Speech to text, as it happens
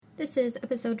This is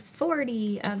episode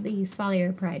 40 of the Swallow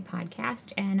Your Pride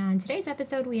podcast, and on today's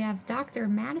episode we have Dr.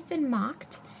 Madison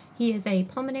Macht. He is a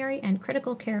pulmonary and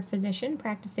critical care physician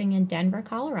practicing in Denver,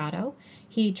 Colorado.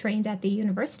 He trained at the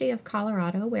University of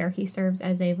Colorado, where he serves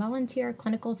as a volunteer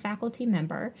clinical faculty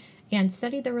member, and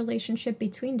studied the relationship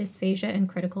between dysphagia and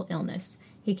critical illness.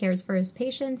 He cares for his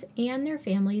patients and their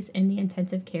families in the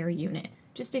intensive care unit.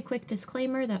 Just a quick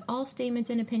disclaimer that all statements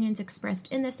and opinions expressed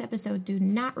in this episode do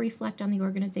not reflect on the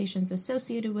organizations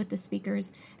associated with the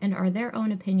speakers and are their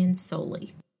own opinions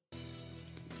solely.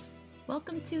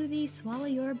 Welcome to the Swallow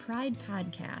Your Pride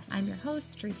podcast. I'm your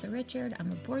host, Teresa Richard.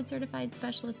 I'm a board-certified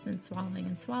specialist in swallowing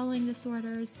and swallowing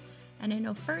disorders, and I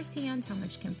know firsthand how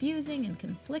much confusing and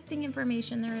conflicting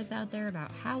information there is out there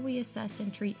about how we assess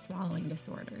and treat swallowing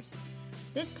disorders.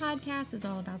 This podcast is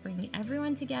all about bringing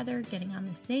everyone together, getting on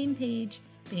the same page,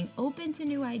 being open to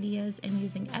new ideas, and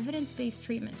using evidence-based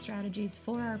treatment strategies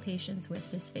for our patients with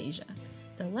dysphagia.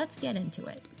 So let's get into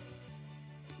it.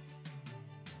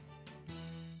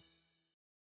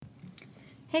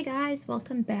 Hey guys,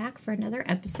 welcome back for another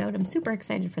episode. I'm super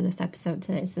excited for this episode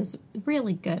today. This is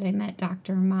really good. I met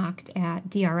Dr. Macht at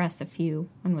DRS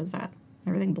when was that?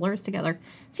 Everything blurs together,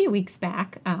 a few weeks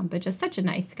back, but just such a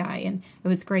nice guy, and it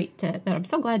was great that I'm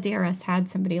so glad DRS had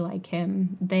somebody like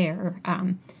him there,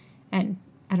 and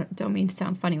I don't mean to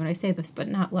sound funny when I say this, but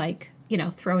not like,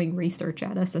 throwing research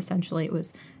at us. Essentially, it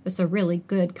was a really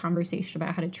good conversation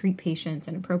about how to treat patients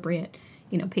and appropriate,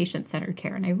 patient-centered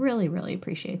care, and I really, really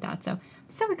appreciate that. So I'm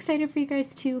so excited for you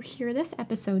guys to hear this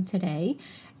episode today.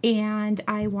 And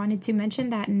I wanted to mention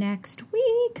that next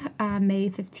week, May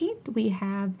 15th, we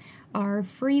have our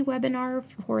free webinar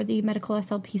for the Medical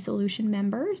SLP Solution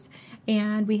members.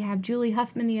 And we have Julie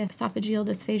Huffman, the esophageal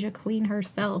dysphagia queen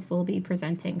herself, will be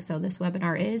presenting. So this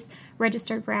webinar is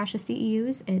registered for ASHA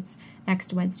CEUs. It's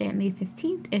next Wednesday at May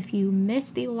 15th. If you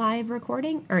missed the live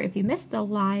recording, or if you missed the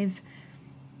live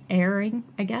airing,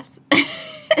 I guess,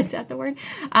 is that the word?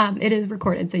 It is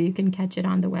recorded, so you can catch it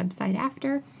on the website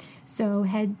after. So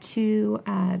head to,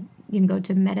 you can go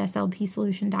to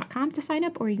medslpsolution.com to sign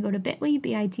up, or you can go to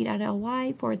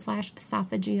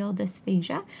bit.ly/esophageal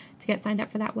dysphagia to get signed up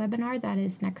for that webinar. That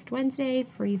is next Wednesday,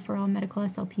 free for all Medical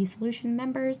SLP Solution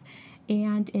members,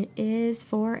 and it is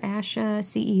for ASHA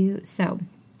CEU. So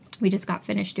we just got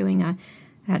finished doing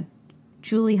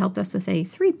Julie helped us with a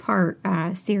 3-part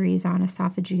series on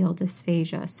esophageal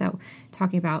dysphagia. So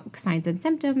talking about signs and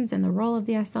symptoms and the role of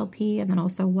the SLP, and then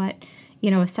also what,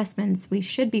 assessments we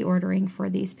should be ordering for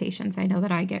these patients. I know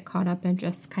that I get caught up in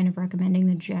just kind of recommending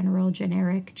the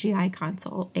generic GI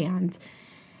consult. And,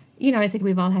 I think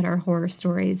we've all had our horror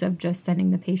stories of just sending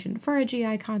the patient for a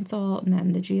GI consult, and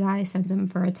then the GI sends them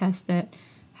for a test that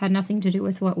had nothing to do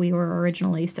with what we were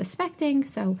originally suspecting.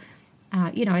 So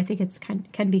I think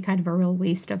can be kind of a real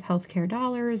waste of healthcare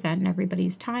dollars and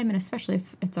everybody's time, and especially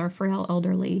if it's our frail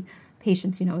elderly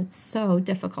patients, it's so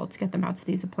difficult to get them out to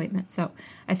these appointments. So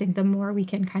I think the more we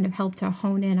can kind of help to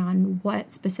hone in on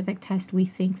what specific test we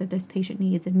think that this patient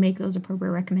needs and make those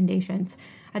appropriate recommendations,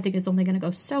 I think is only going to go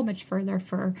so much further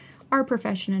for our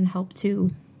profession and help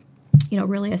to,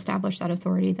 really establish that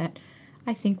authority that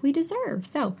I think we deserve.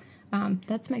 So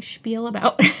that's my spiel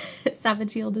about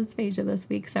esophageal dysphagia this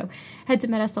week. So head to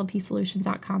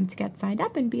medslpsolutions.com to get signed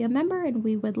up and be a member, and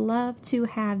we would love to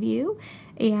have you.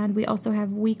 And we also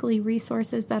have weekly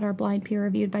resources that are blind peer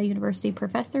reviewed by university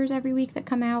professors every week that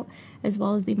come out, as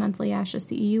well as the monthly ASHA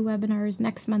CEU webinars.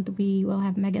 Next month, we will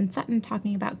have Megan Sutton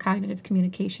talking about cognitive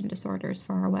communication disorders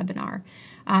for our webinar.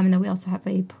 And then we also have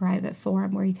a private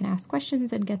forum where you can ask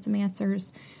questions and get some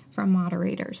answers from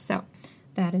moderators. So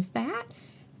that is that.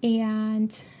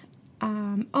 And,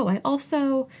 I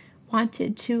also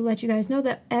wanted to let you guys know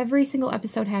that every single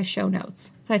episode has show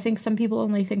notes. So I think some people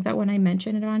only think that when I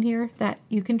mention it on here that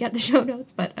you can get the show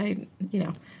notes, but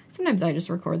sometimes I just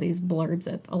record these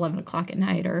blurbs at 11 o'clock at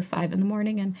night or 5 in the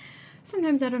morning, and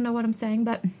sometimes I don't know what I'm saying,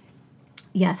 but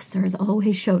yes, there's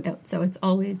always show notes. So it's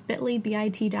always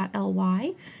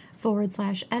bit.ly/SYP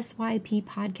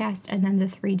podcast, and then the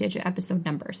 3-digit episode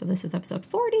number. So this is episode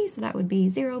 40, so that would be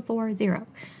 040.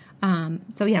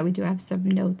 We do have some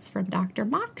notes from Dr.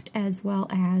 Macht, as well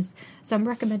as some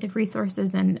recommended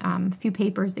resources and a few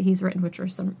papers that he's written, which are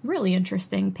some really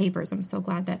interesting papers. I'm so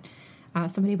glad that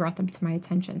somebody brought them to my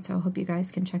attention. So I hope you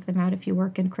guys can check them out if you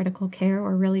work in critical care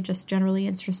or really just generally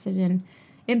interested in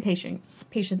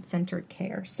patient-centered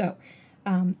care. So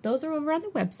those are over on the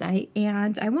website,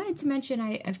 and I wanted to mention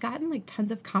I've gotten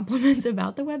tons of compliments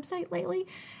about the website lately,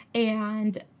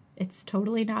 and it's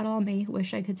totally not all me.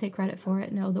 Wish I could take credit for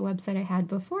it. No, the website I had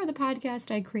before the podcast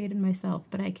I created myself,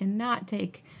 but I cannot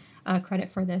take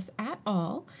credit for this at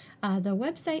all. The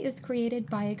website is created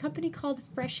by a company called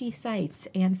Freshie Sites,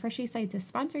 and Freshie Sites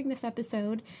is sponsoring this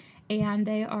episode. And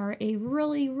they are a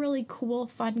really, really cool,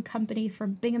 fun company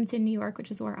from Binghamton, New York,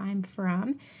 which is where I'm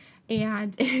from.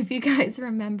 And if you guys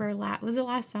remember, was it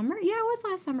last summer? Yeah, it was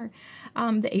last summer.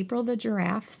 The April the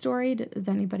giraffe story. Is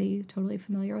anybody totally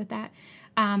familiar with that?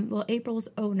 Well, April's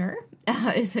owner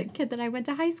is a kid that I went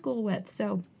to high school with.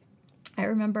 So I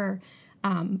remember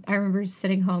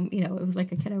sitting home, it was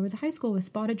like a kid I went to high school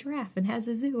with bought a giraffe and has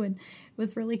a zoo, and it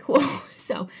was really cool.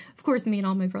 So, of course, me and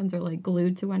all my friends are like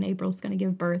glued to when April's going to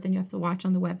give birth, and you have to watch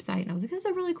on the website. And I was like, this is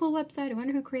a really cool website. I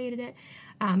wonder who created it.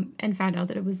 And found out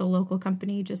that it was a local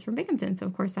company just from Binghamton. So,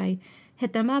 of course, I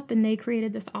hit them up, and they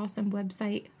created this awesome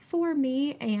website for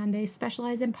me, and they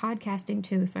specialize in podcasting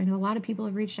too. So I know a lot of people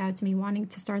have reached out to me wanting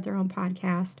to start their own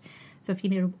podcast. So if you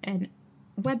need an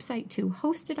website to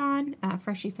host it on,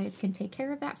 Freshie Sites can take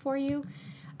care of that for you.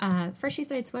 Freshie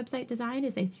Sites website design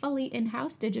is a fully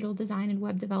in-house digital design and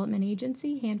web development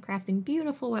agency, handcrafting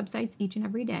beautiful websites each and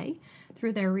every day.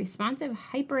 Through their responsive,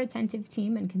 hyper-attentive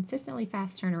team and consistently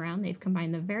fast turnaround, they've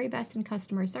combined the very best in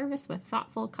customer service with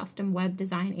thoughtful custom web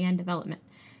design and development,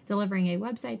 delivering a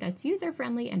website that's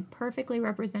user-friendly and perfectly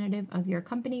representative of your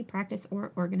company, practice,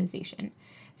 or organization.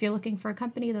 If you're looking for a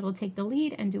company that'll take the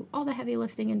lead and do all the heavy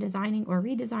lifting in designing or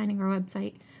redesigning our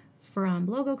website, from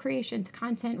logo creation to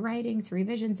content writing to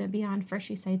revisions and beyond,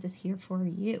 Freshie Sites is here for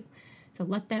you. So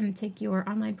let them take your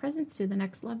online presence to the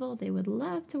next level. They would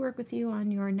love to work with you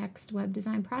on your next web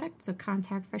design product. So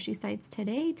contact Freshie Sites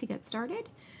today to get started.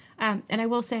 And I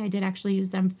will say I did actually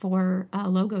use them for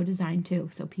logo design too.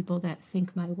 So people that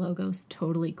think my logo's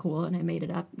totally cool and I made it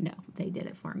up, no, they did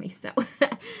it for me. So,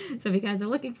 so if you guys are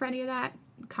looking for any of that,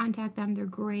 contact them. They're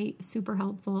great, super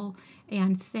helpful.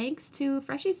 And thanks to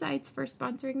Freshie Sites for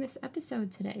sponsoring this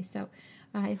episode today. So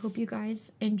I hope you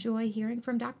guys enjoy hearing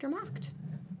from Dr. Macht.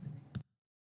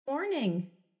 Morning.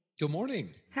 Good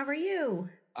morning. How are you?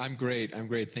 I'm great.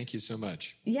 Thank you so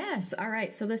much. Yes. All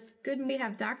right. So this good we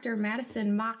have Dr.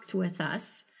 Madison Macht with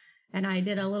us. And I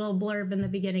did a little blurb in the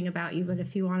beginning about you, but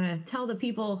if you want to tell the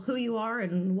people who you are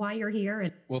and why you're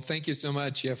here. Well, thank you so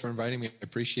much, for inviting me. I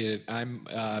appreciate it. I'm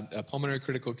a pulmonary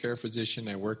critical care physician.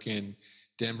 I work in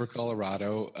Denver,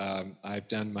 Colorado. I've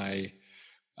done my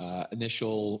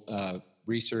initial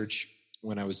research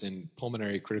when I was in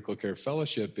pulmonary critical care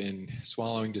fellowship in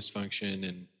swallowing dysfunction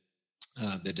and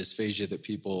the dysphagia that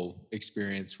people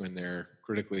experience when they're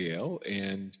critically ill.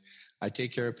 And I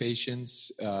take care of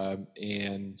patients,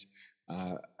 and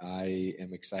I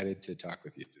am excited to talk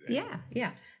with you today.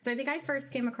 Yeah. So I think I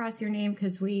first came across your name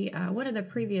because we, one of the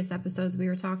previous episodes we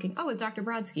were talking, with Dr.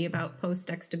 Brodsky about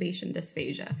post-extubation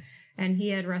dysphagia. And he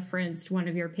had referenced one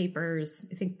of your papers,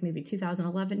 I think maybe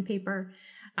 2011 paper.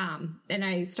 And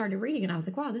I started reading and I was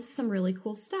like, wow, this is some really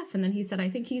cool stuff. And then he said, I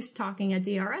think he's talking at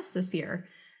DRS this year.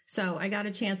 So I got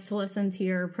a chance to listen to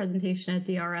your presentation at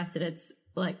DRS, and it's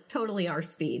like totally our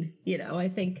speed. I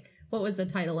think, what was the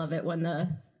title of it? When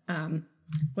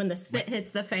the spit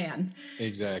hits the fan.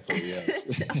 Exactly.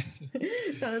 Yes.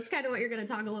 so that's kind of what you're going to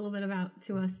talk a little bit about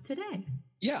to us today.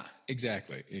 Yeah,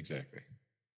 exactly.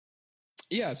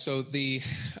 Yeah. So the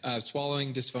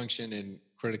swallowing dysfunction in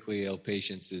critically ill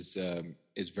patients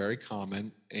is very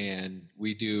common, and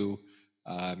we do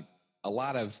a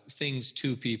lot of things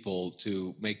to people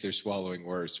to make their swallowing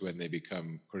worse when they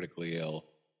become critically ill.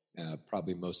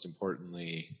 Probably most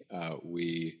importantly,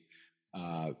 we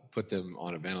put them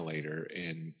on a ventilator.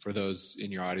 And for those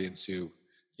in your audience who,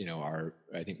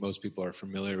 I think most people are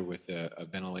familiar with a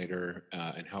ventilator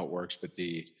and how it works, but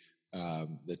the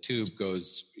tube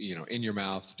goes, in your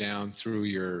mouth, down through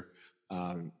your,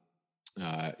 the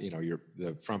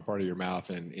front part of your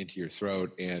mouth and into your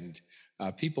throat. And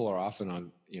people are often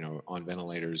on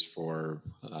ventilators for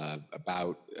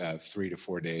about 3 to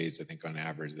 4 days. I think on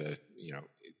average, the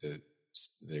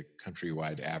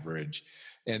countrywide average.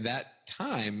 And that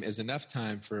time is enough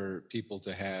time for people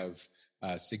to have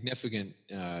significant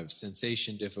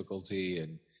sensation difficulty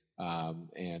and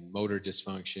motor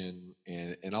dysfunction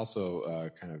and also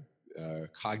kind of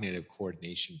cognitive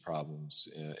coordination problems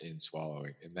in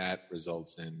swallowing. And that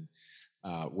results in,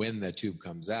 when the tube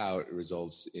comes out, it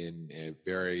results in a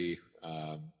very,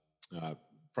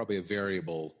 probably a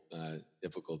variable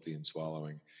difficulty in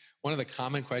swallowing. One of the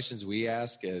common questions we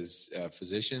ask as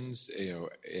physicians, and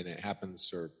it happens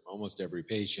for almost every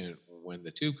patient when the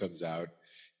tube comes out,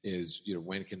 is,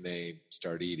 when can they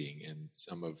start eating? And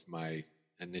some of my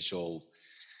initial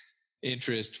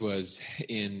interest was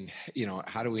in,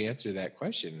 how do we answer that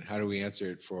question? How do we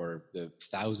answer it for the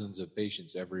thousands of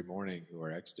patients every morning who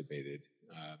are extubated?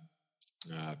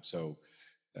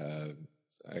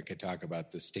 I could talk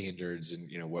about the standards and,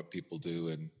 what people do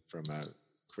and from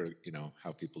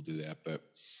how people do that. But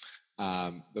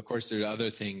of course, there are other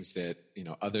things that,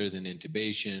 other than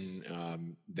intubation,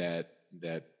 that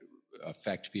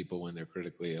affect people when they're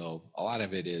critically ill. A lot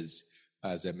of it is,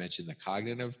 as I mentioned, the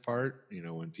cognitive part.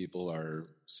 When people are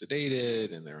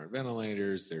sedated and they're on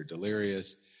ventilators, they're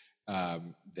delirious,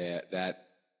 that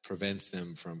prevents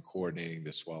them from coordinating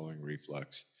the swallowing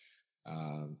reflux.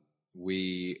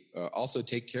 We also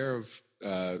take care of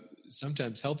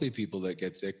sometimes healthy people that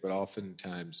get sick, but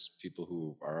oftentimes people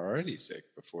who are already sick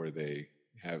before they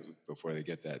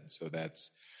get that. So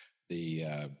that's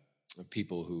the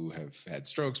people who have had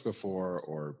strokes before,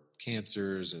 or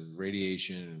cancers and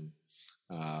radiation,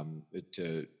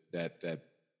 that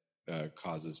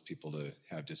causes people to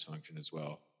have dysfunction as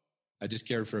well. I just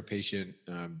cared for a patient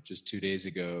just 2 days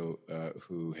ago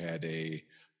who had a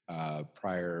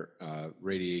prior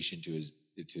radiation to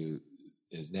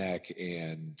his neck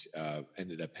and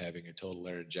ended up having a total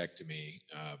laryngectomy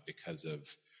because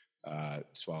of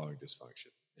swallowing dysfunction.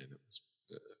 And it was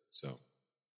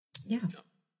Yeah.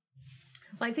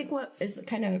 Well, I think what is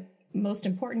kind of most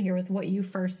important here with what you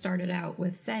first started out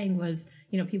with saying was,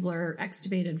 people are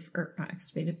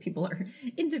people are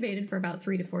intubated for about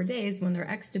 3 to 4 days. When they're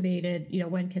extubated,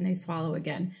 when can they swallow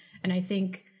again? And I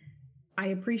think I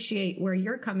appreciate where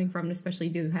you're coming from, and especially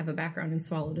do have a background in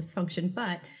swallow dysfunction,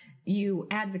 but you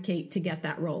advocate to get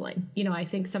that rolling. I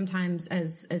think sometimes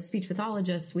as speech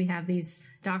pathologists, we have these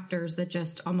doctors that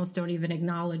just almost don't even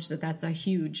acknowledge that that's a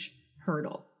huge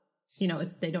hurdle.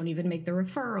 They don't even make the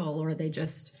referral, or they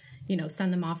just,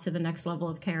 send them off to the next level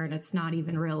of care, and it's not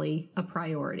even really a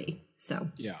priority. So,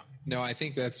 yeah, no, I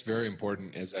think that's very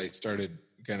important. As I started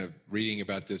kind of reading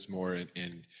about this more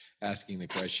and asking the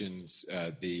questions,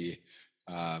 I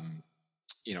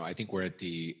think we're at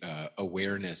the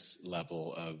awareness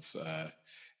level of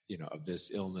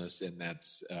this illness, and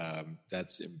that's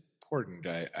important.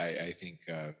 I think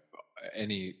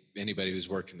anybody who's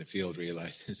worked in the field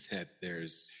realizes that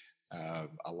there's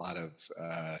a lot of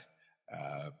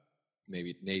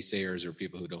maybe naysayers, or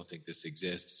people who don't think this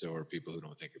exists, or people who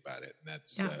don't think about it. And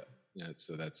that's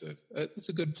so that's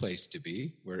a good place to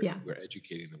be. We're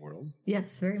educating the world.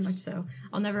 Yes, very much so.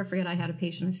 I'll never forget, I had a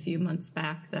patient a few months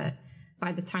back that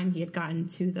by the time he had gotten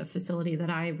to the facility that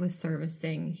I was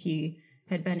servicing, he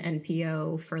had been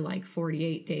NPO for like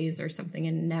 48 days or something,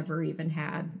 and never even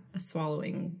had a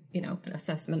swallowing, an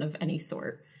assessment of any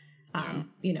sort.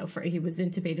 He was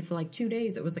intubated for like 2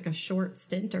 days. It was like a short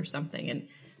stint or something. And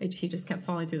he just kept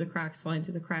falling through the cracks.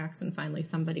 And finally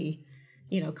somebody,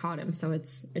 caught him. So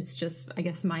it's just, I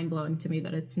guess, mind blowing to me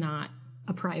that it's not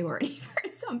a priority for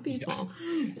some people.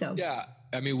 Yeah. So, yeah.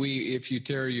 I mean, if you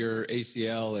tear your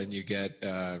ACL and you get,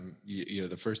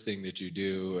 the first thing that you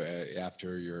do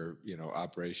after your,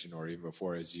 operation, or even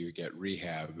before, is you get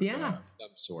rehab of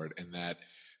some sort. And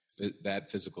that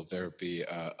physical therapy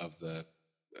of the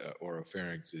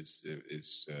oropharynx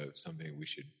is something we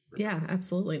should remember. Yeah,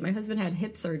 absolutely. My husband had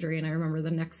hip surgery, and I remember the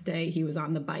next day he was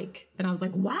on the bike, and I was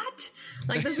like, what?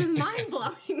 Like, this is mind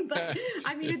blowing. But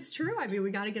I mean, it's true. I mean,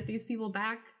 we got to get these people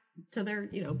back to their,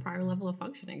 prior level of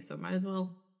functioning. So might as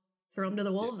well throw them to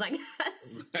the wolves, I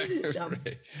guess.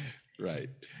 Right.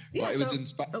 Yeah, well,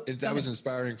 that was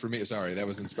inspiring for me. Sorry. That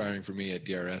was inspiring for me at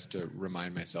DRS to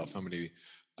remind myself how many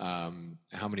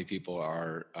people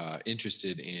are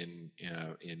interested in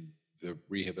the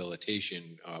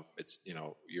rehabilitation. It's,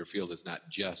 your field is not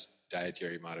just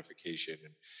dietary modification,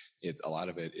 and a lot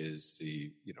of it is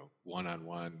the,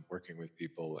 one-on-one working with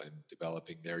people and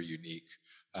developing their unique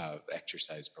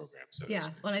exercise program. So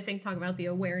when I talk about the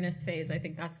awareness phase, I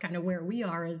think that's kind of where we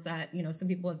are, is that, some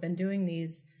people have been doing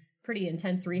these pretty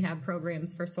intense rehab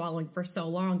programs for swallowing for so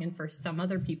long. And for some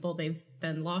other people, they've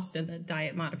been lost in the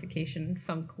diet modification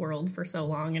funk world for so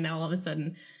long. And now all of a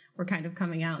sudden we're kind of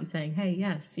coming out and saying, hey,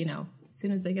 yes, as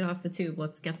soon as they get off the tube,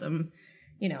 let's get them,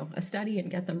 a study and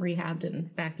get them rehabbed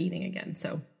and back eating again.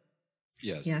 So.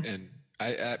 Yes. Yeah. And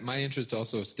my interest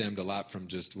also stemmed a lot from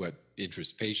just what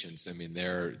interests patients. I mean,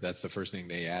 that's the first thing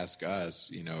they ask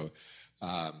us,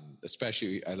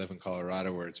 especially I live in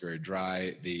Colorado where it's very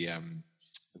dry. The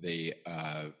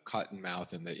cotton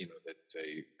mouth and the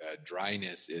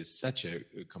dryness is such a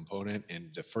component.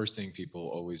 And the first thing people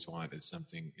always want is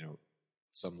something,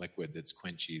 some liquid that's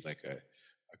quenchy, like a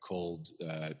cold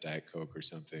Diet Coke or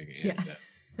something. And,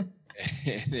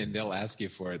 and then they'll ask you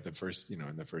for it in the first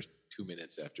 2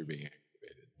 minutes after being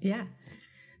activated. Yeah.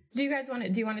 So do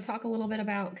you want to talk a little bit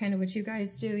about kind of what you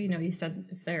guys do? You said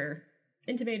if they're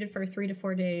intubated for 3 to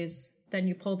 4 days, then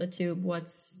you pull the tube.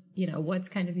 What's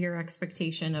kind of your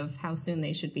expectation of how soon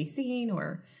they should be seen,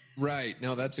 or Right.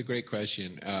 No, that's a great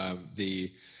question. As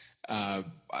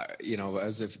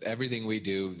if everything we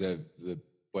do, the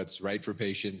what's right for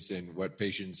patients and what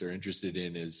patients are interested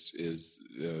in is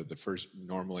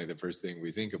normally the first thing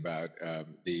we think about.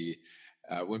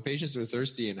 When patients are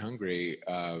thirsty and hungry,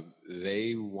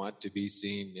 they want to be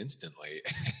seen instantly,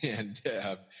 and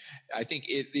I think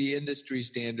the industry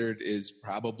standard is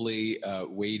probably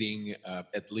waiting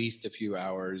at least a few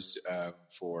hours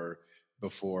for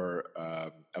before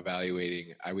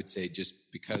evaluating. I would say,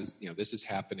 just because this is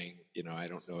happening, I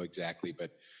don't know exactly,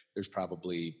 but there's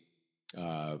probably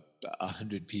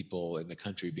 100 people in the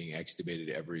country being extubated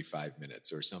every 5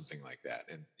 minutes or something like that.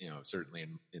 And certainly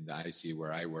in the ICU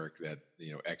where I work, that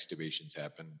extubations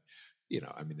happen.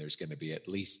 There's going to be at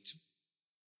least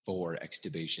 4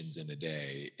 extubations in a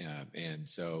day, and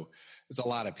so it's a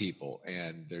lot of people,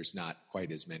 and there's not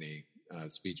quite as many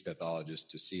speech pathologists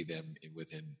to see them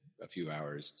within a few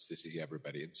hours to see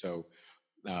everybody. And so,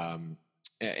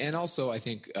 and also I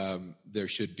think there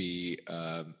should be,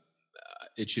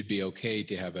 it should be okay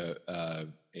to have a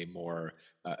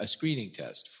screening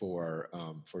test for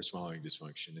swallowing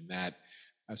dysfunction, and that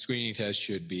screening test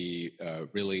should be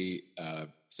really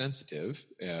sensitive.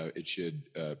 It should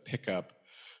pick up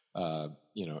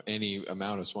any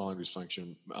amount of swallowing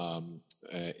dysfunction,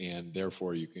 and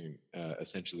therefore you can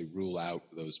essentially rule out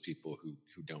those people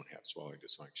who don't have swallowing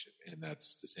dysfunction. And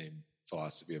that's the same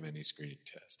philosophy of any screening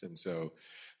test. And so,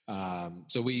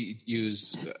 so we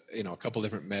use, a couple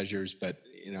different measures, but,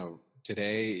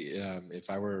 today, if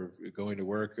I were going to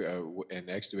work and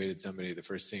extubated somebody, the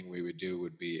first thing we would do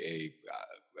would be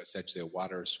essentially a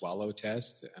water swallow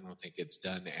test. I don't think it's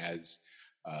done as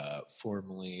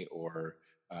formally or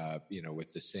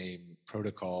with the same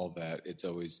protocol that it's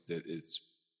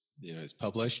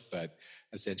published, but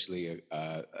essentially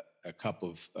a cup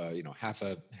of half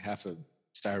a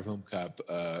styrofoam cup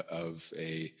of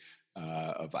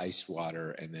ice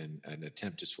water, and then an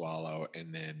attempt to swallow.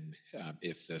 And then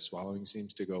if the swallowing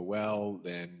seems to go well,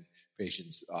 then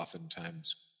patients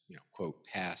oftentimes quote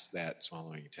pass that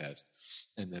swallowing test,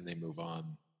 and then they move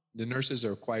on. The nurses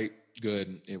are quite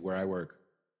good where I work,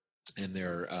 and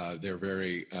they're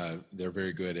very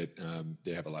good at.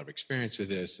 They have a lot of experience with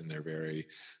this, and they're very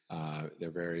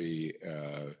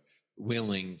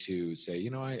willing to say,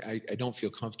 I don't feel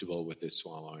comfortable with this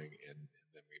swallowing, and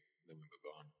then we move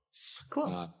on.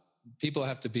 Cool. People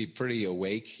have to be pretty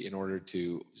awake in order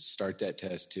to start that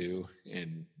test too,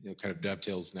 and kind of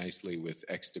dovetails nicely with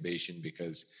extubation,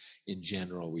 because in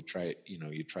general you try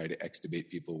to extubate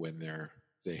people when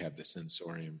they have the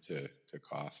sensorium to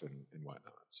cough and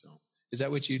whatnot. So is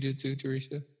that what you do too,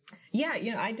 Teresa? Yeah,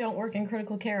 I don't work in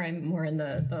critical care. I'm more in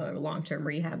the long-term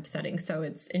rehab setting. So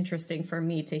it's interesting for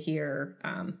me to hear,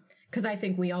 because I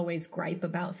think we always gripe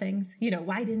about things.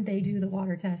 Why didn't they do the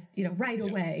water test, right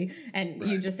away? And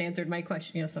You just answered my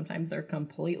question. Sometimes they're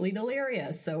completely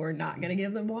delirious, so we're not going to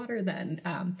give them water then.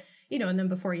 And then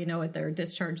before you know it, they're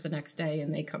discharged the next day,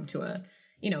 and they come to a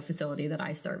facility that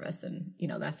I service. And,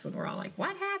 that's when we're all like,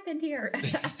 what happened here?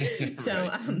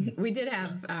 So we did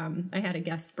have, I had a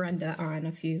guest, Brenda, on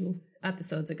a few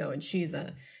episodes ago, and she's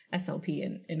a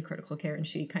SLP in critical care. And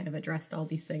she kind of addressed all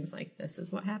these things like, this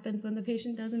is what happens when the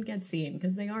patient doesn't get seen,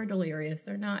 because they are delirious.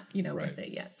 They're not, with it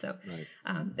yet. So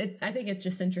I think it's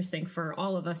just interesting for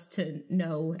all of us to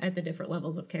know at the different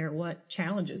levels of care what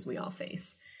challenges we all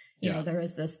face. There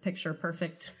is this picture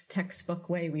perfect textbook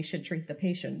way we should treat the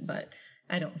patient, but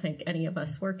I don't think any of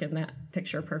us work in that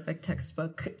picture perfect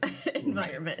textbook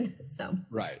environment. So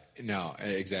No,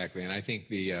 exactly. And I think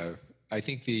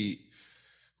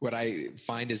what I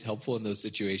find is helpful in those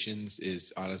situations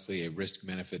is honestly a risk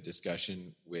benefit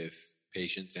discussion with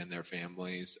patients and their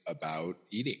families about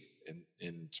eating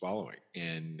and swallowing.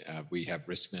 And we have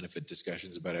risk benefit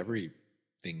discussions about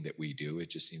everything that we do. It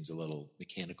just seems a little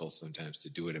mechanical sometimes to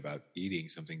do it about eating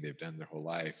something they've done their whole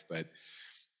life. But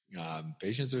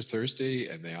patients are thirsty,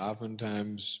 and they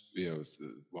oftentimes,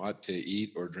 want to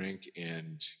eat or drink,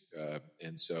 and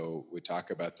so we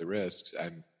talk about the risks.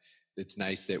 It's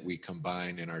nice that we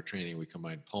combine in our training. We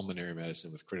combine pulmonary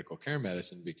medicine with critical care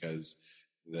medicine, because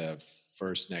the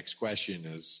next question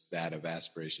is that of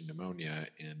aspiration pneumonia,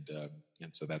 and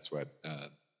so that's what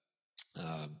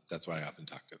I often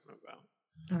talk to them about.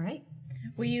 All right.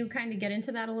 Will you kind of get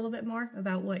into that a little bit more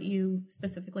about what you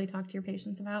specifically talk to your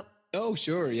patients about? Oh,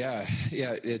 sure. Yeah.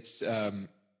 It's,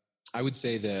 I would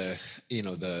say the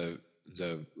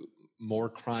more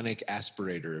chronic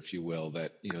aspirator, if you will,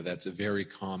 that's a very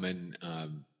common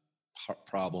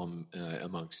problem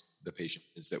amongst the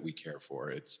patients that we care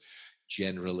for. It's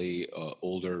generally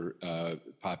older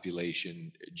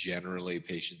population, generally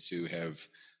patients who have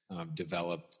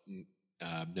developed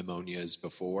pneumonias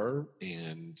before,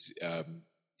 and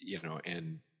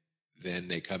and then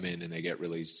they come in and they get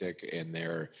really sick and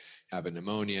they're having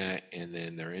pneumonia, and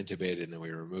then they're intubated, and then we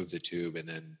remove the tube, and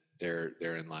then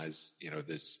therein lies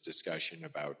this discussion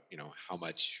about how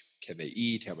much can they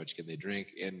eat, how much can they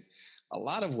drink, and a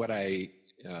lot of what I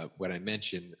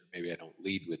mentioned, maybe I don't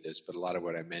lead with this, but a lot of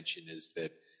what I mentioned is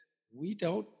that we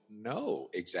don't know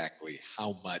exactly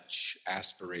how much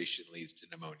aspiration leads to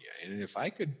pneumonia. And if I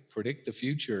could predict the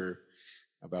future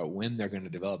about when they're going to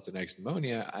develop the next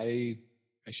pneumonia, I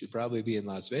should probably be in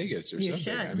Las Vegas or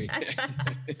something. I mean,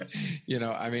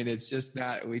 it's just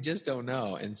not, we just don't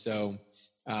know. And so,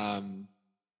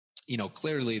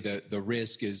 clearly the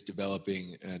risk is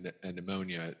developing a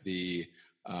pneumonia. The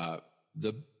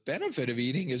benefit of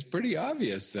eating is pretty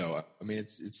obvious, though. I mean,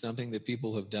 it's something that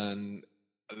people have done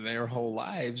their whole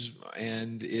lives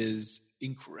and is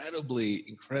incredibly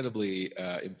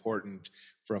important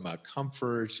from a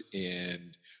comfort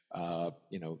and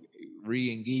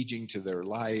re-engaging to their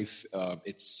life.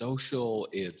 It's social.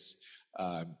 It's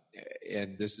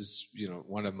and this is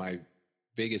one of my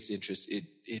biggest interests.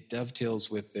 It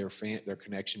dovetails with their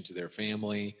connection to their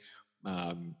family,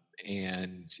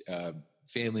 and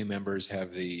family members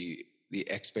have the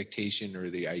expectation or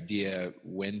the idea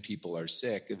when people are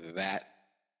sick that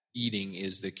eating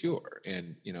is the cure.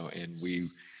 And we,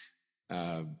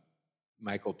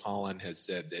 Michael Pollan has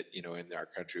said that, in our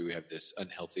country, we have this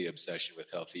unhealthy obsession with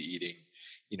healthy eating,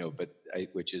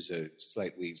 which is a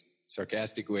slightly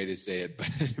sarcastic way to say it.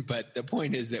 But the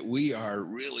point is that we are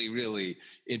really, really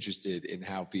interested in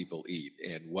how people eat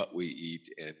and what we eat.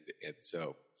 And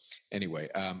so anyway,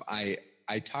 I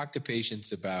talk to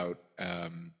patients about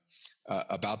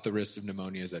the risks of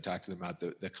pneumonias. I talk to them about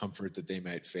the comfort that they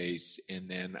might face. And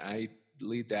then I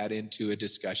lead that into a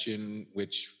discussion,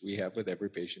 which we have with every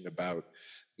patient, about,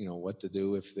 what to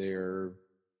do if their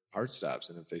heart stops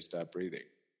and if they stop breathing.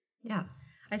 Yeah.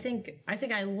 I think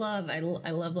I love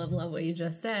what you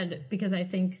just said, because I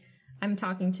think I'm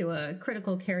talking to a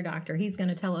critical care doctor. He's going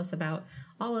to tell us about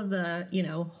all of the,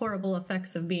 horrible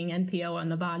effects of being NPO on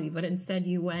the body, but instead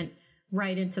you went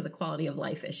right into the quality of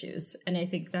life issues. And I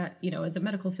think that, as a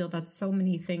medical field, that's so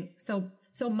many things,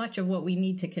 so much of what we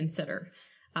need to consider.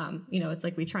 It's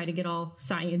like we try to get all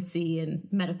sciencey and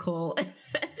medical,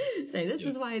 say this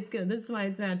is why it's good, this is why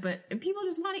it's bad, but people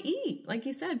just want to eat. Like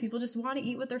you said, people just want to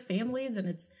eat with their families, and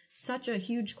it's such a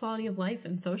huge quality of life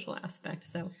and social aspect.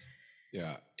 So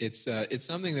yeah, it's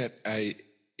something that I'd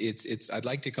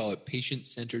like to call it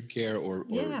patient-centered care, or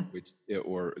the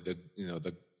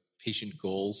patient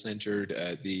goal-centered.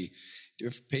 The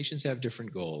patients have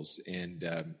different goals, and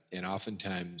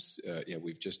oftentimes,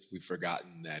 we've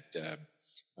forgotten that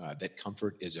that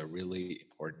comfort is a really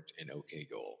important and okay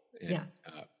goal. And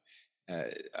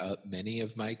many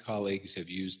of my colleagues have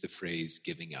used the phrase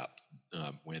 "giving up"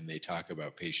 when they talk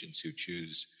about patients who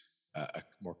choose a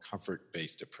more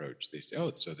comfort-based approach. They say,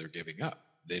 "Oh, so they're giving up.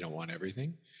 They don't want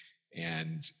everything,"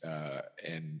 and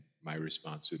my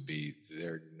response would be,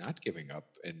 they're not giving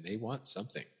up, and they want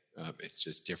something. It's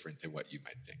just different than what you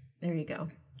might think. There you go.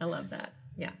 I love that.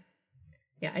 Yeah.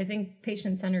 I think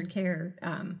patient-centered care,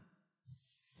 I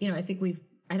think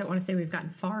I don't want to say we've gotten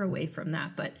far away from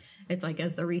that, but it's like,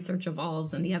 as the research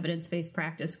evolves and the evidence-based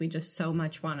practice, we just so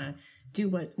much want to do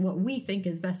what we think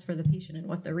is best for the patient, and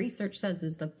what the research says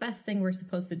is the best thing we're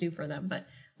supposed to do for them. But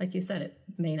like you said,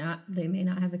 they may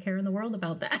not have a care in the world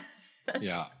about that.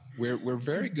 Yeah. We're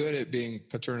very good at being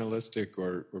paternalistic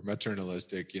or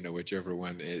maternalistic, whichever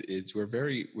one it is. We're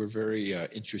very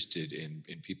interested in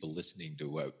people listening to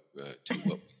what we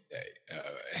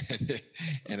say,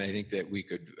 and I think that we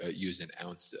could use an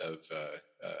ounce of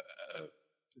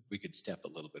we could step a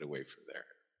little bit away from there.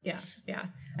 Yeah.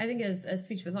 I think as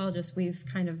speech pathologists, we've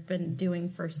kind of been doing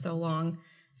for so long,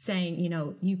 saying,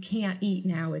 you can't eat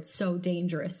now; it's so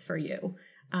dangerous for you.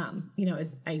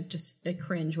 I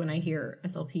cringe when I hear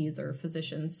SLPs or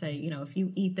physicians say, if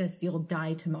you eat this, you'll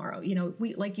die tomorrow.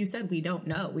 We, like you said, we don't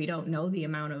know the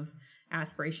amount of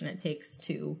aspiration it takes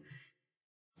to,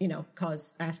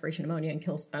 cause aspiration pneumonia and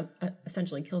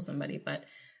essentially kill somebody. But,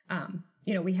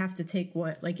 we have to take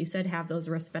like you said, have those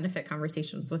risk benefit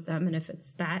conversations with them. And if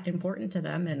it's that important to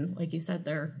them, and like you said,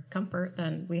 their comfort,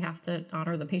 then we have to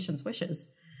honor the patient's wishes.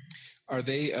 Are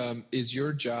they, is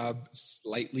your job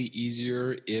slightly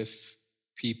easier if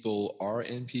people are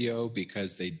NPO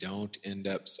because they don't end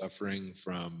up suffering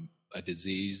from a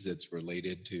disease that's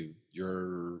related to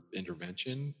your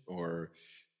intervention? Or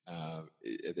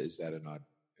that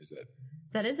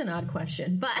is an odd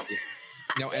question, but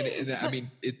No, and I mean,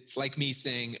 it's like me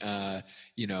saying, to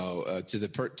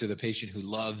the patient who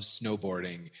loves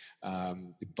snowboarding,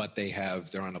 but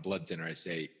they're on a blood thinner. I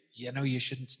say, you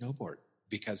shouldn't snowboard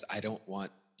because I don't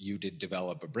want you to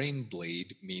develop a brain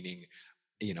bleed, meaning,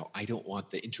 I don't want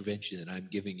the intervention that I'm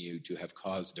giving you to have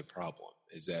caused a problem.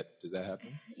 Does that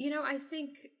happen?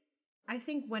 I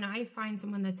think when I find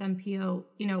someone that's NPO,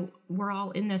 we're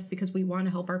all in this because we want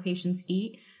to help our patients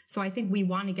eat. So I think we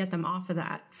want to get them off of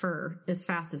that for as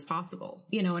fast as possible,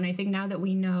 and I think now that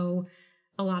we know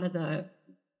a lot of the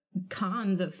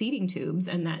cons of feeding tubes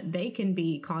and that they can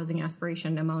be causing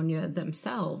aspiration pneumonia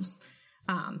themselves,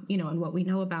 and what we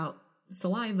know about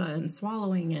saliva and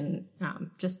swallowing and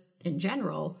just in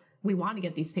general, we want to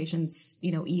get these patients,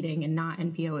 eating and not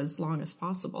NPO as long as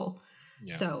possible.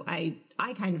 Yeah. So I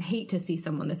kind of hate to see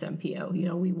someone that's NPO.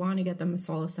 We want to get them a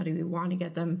swallow study. We want to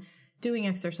get them doing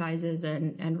exercises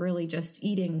and really just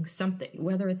eating something,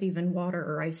 whether it's even water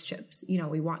or ice chips.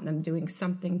 We want them doing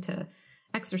something to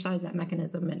exercise that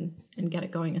mechanism and get it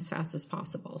going as fast as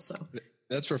possible. So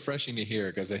that's refreshing to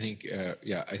hear, because I think,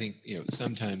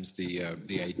 sometimes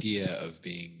the idea of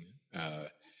being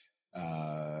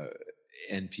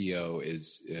NPO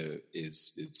is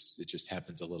it just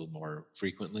happens a little more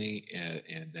frequently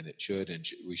and than it should, and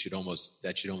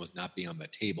that should almost not be on the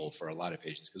table for a lot of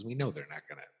patients, because we know they're not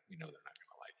gonna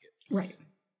like it. Right.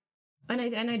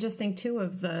 And I just think too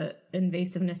of the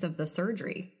invasiveness of the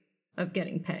surgery of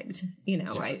getting pegged.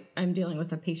 Yes. I'm dealing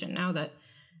with a patient now that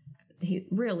he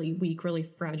really weak, really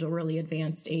fragile, really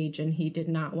advanced age, and he did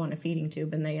not want a feeding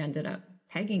tube, and they ended up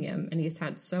pegging him, and he's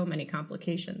had so many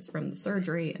complications from the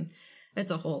surgery, and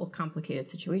it's a whole complicated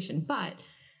situation. But,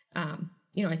 I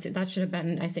think that should have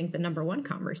been, the number one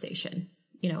conversation,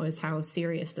 is how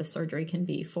serious this surgery can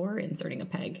be for inserting a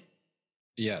peg.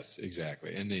 Yes,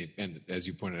 exactly. And as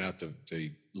you pointed out,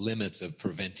 the limits of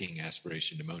preventing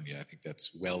aspiration pneumonia, I think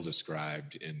that's well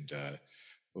described, and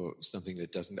something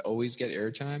that doesn't always get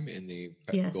airtime in the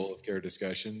yes. goal of care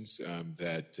discussions,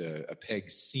 that a PEG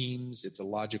it's a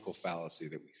logical fallacy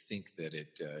that we think that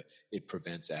it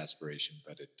prevents aspiration,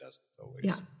 but it doesn't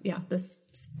always. Yeah. This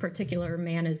particular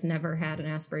man has never had an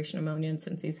aspiration pneumonia, and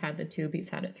since he's had the tube, he's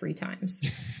had it 3 times.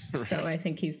 Right. So I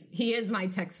think he is my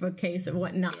textbook case of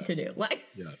what not to do.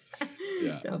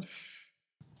 Yeah. So.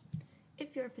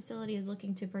 If your facility is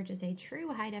looking to purchase a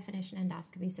true high-definition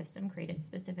endoscopy system created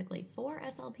specifically for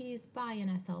SLPs by an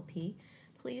SLP,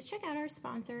 please check out our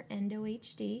sponsor,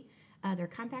 EndoHD. Their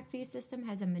compact fee system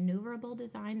has a maneuverable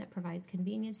design that provides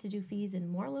convenience to do fees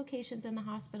in more locations in the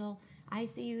hospital: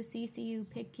 ICU, CCU,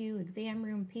 PICU, exam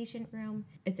room, patient room.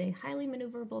 It's a highly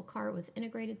maneuverable cart with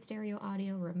integrated stereo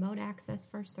audio, remote access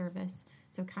for service.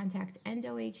 So contact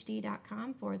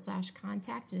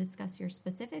endohd.com/contact to discuss your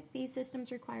specific fee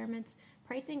systems requirements,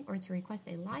 pricing, or to request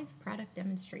a live product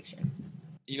demonstration.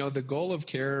 The goal of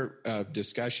care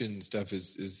discussion stuff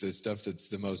is the stuff that's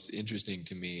the most interesting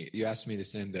to me. You asked me to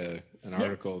send an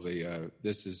article.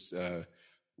 This is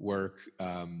work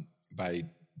by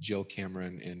Jill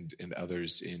Cameron and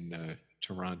others in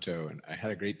Toronto, and I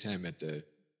had a great time at the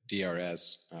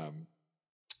DRS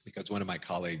because one of my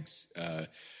colleagues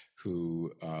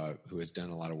who has done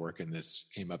a lot of work in this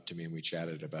came up to me and we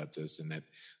chatted about this, and that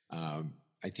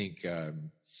I think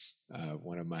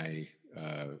one of my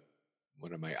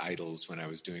idols when I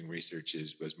was doing research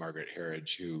was Margaret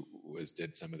Herridge, who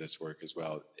did some of this work as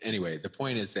well. Anyway, the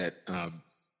point is that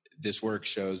this work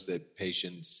shows that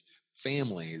patients'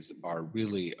 families are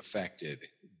really affected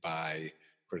by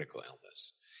critical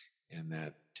illness, and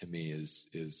that to me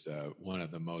is one of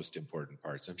the most important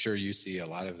parts. I'm sure you see a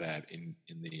lot of that in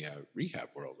the rehab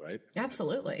world, right?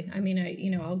 Absolutely. I mean,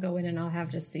 I'll go in and I'll have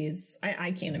just these.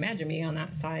 I can't imagine being on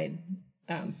that side.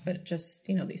 But just,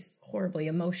 these horribly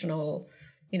emotional,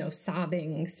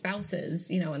 sobbing spouses,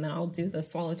 and then I'll do the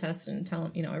swallow test and tell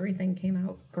them, everything came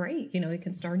out great, you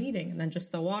can start eating, and then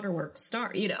just the waterworks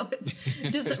start,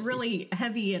 it's just really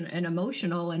heavy and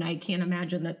emotional. And I can't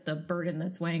imagine that the burden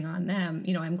that's weighing on them,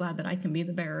 I'm glad that I can be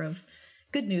the bearer of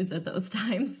good news at those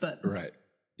times, but. Right.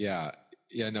 Yeah.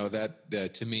 Yeah, no, that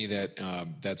to me,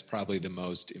 that's probably the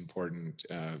most important,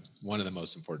 one of the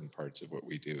most important parts of what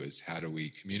we do is how do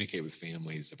we communicate with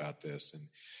families about this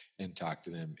and talk to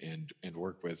them and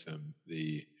work with them.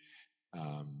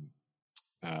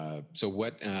 I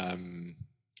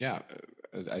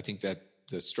think that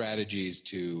the strategies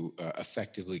to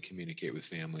effectively communicate with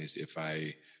families, if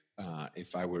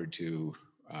I were to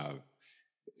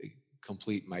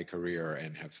complete my career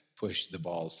and have pushed the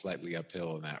ball slightly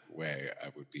uphill in that way, I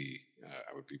would be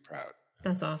proud.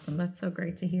 That's awesome. That's so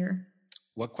great to hear.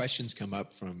 what questions come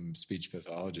up from speech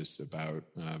pathologists about,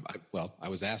 I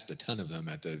was asked a ton of them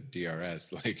at the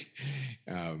DRS, like,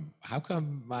 how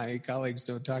come my colleagues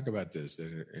don't talk about this?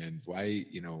 And why,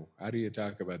 how do you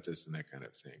talk about this and that kind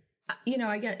of thing?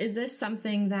 I get, is this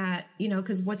something that,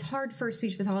 because what's hard for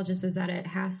speech pathologists is that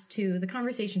the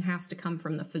conversation has to come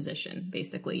from the physician,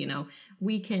 basically.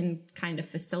 We can kind of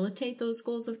facilitate those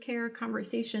goals of care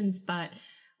conversations, but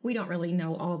we don't really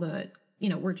know all the,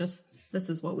 this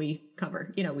is what we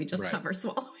cover. We just cover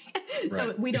swallowing.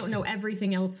 So we don't know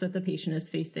everything else that the patient is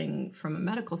facing from a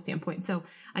medical standpoint. So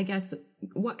I guess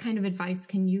what kind of advice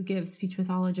can you give speech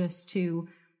pathologists to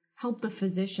help the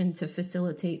physician to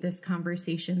facilitate this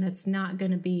conversation that's not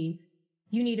going to be,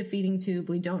 you need a feeding tube.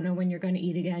 We don't know when you're going to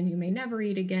eat again. You may never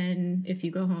eat again. If you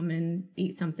go home and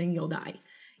eat something, you'll die.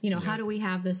 How do we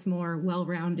have this more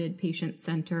well-rounded,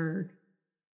 patient-centered,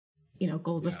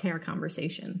 goals of care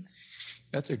conversation?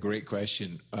 That's a great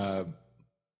question.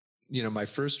 My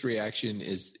first reaction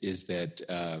is that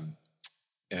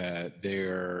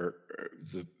they're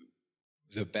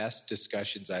the best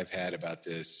discussions I've had about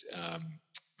this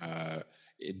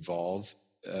involve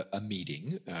a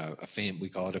meeting, we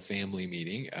call it a family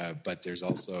meeting, but there's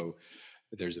a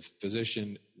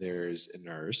physician, there's a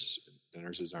nurse. The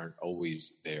nurses aren't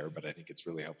always there, but I think it's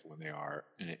really helpful when they are,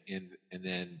 and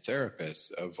then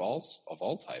therapists of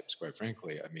all types. Quite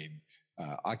frankly, I mean,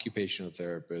 occupational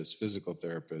therapists, physical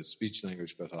therapists, speech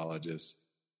language pathologists,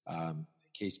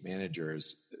 case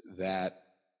managers. That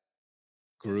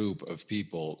group of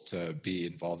people to be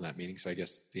involved in that meeting. So I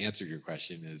guess the answer to your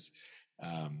question is,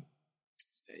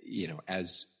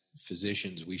 as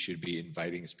physicians, we should be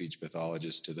inviting speech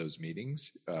pathologists to those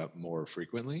meetings more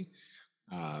frequently.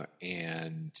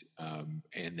 And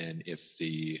then if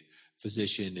the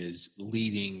physician is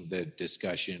leading the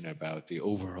discussion about the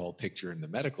overall picture in the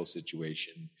medical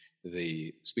situation,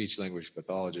 the speech language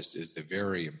pathologist is the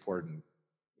very important,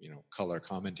 color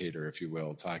commentator, if you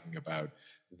will, talking about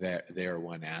their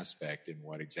one aspect and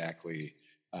what exactly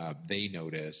they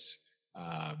notice.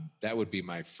 That would be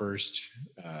my first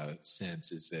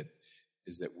sense, is that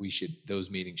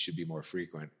those meetings should be more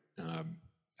frequent.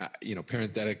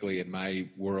 Parenthetically, in my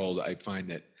world, I find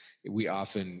that we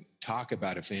often talk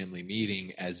about a family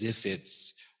meeting as if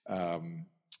it's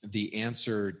the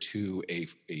answer to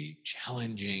a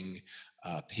challenging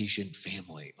patient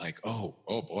family. Like, oh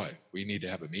boy, we need to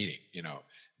have a meeting.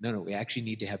 No, we actually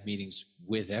need to have meetings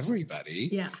with everybody.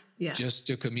 Yeah. Just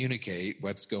to communicate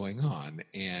what's going on,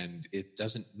 and it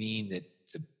doesn't mean that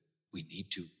we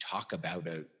need to talk about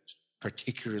a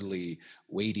particularly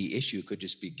weighty issue. It could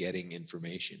just be getting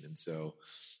information. And so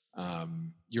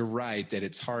you're right that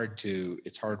it's hard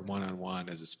one-on-one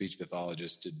as a speech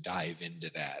pathologist to dive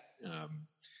into that.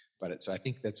 So I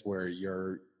think that's where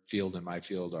your field and my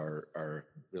field are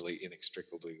really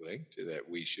inextricably linked, to that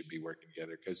we should be working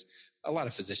together, because a lot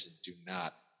of physicians do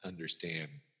not understand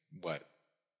what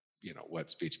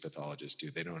speech pathologists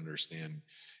do. They don't understand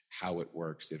how it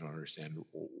works. They don't understand,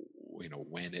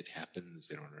 when it happens.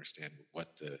 They don't understand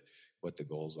what the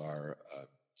goals are.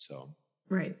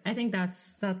 Right. I think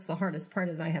that's the hardest part,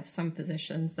 is I have some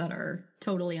physicians that are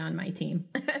totally on my team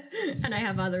and I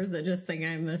have others that just think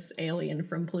I'm this alien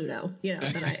from Pluto,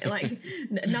 that I like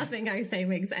nothing I say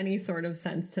makes any sort of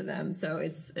sense to them. So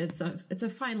it's a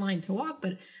fine line to walk,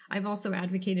 but I've also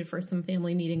advocated for some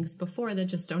family meetings before that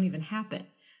just don't even happen.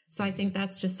 So I think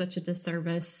that's just such a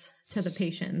disservice to the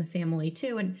patient and the family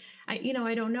too. And I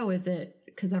don't know, is it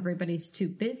because everybody's too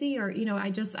busy, or,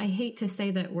 I hate to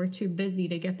say that we're too busy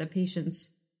to get the patient's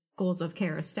goals of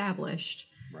care established.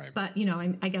 Right. But,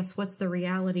 I guess what's the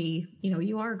reality?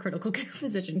 You are a critical care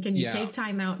physician. Can you take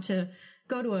time out to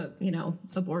go to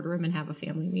a boardroom and have a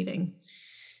family meeting?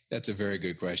 That's a very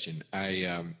good question.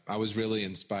 I was really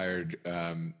inspired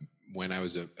when I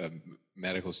was a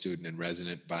medical student and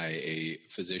resident by a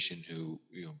physician who,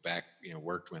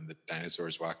 worked when the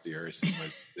dinosaurs walked the earth and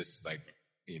was this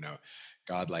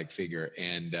godlike figure.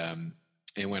 And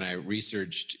when I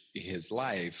researched his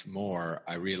life more,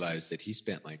 I realized that he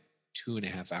spent like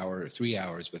 2.5 hours or 3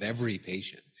 hours with every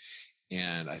patient.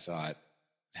 And I thought,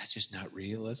 that's just not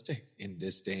realistic in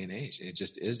this day and age. It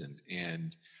just isn't.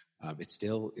 And it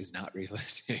still is not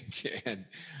realistic. And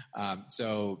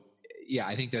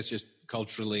I think that's just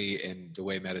culturally and the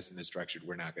way medicine is structured,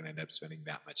 we're not going to end up spending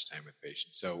that much time with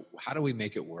patients. So how do we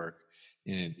make it work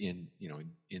in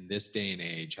this day and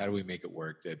age? How do we make it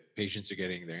work that patients are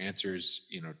getting their answers,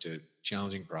 to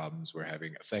challenging problems? We're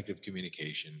having effective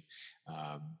communication.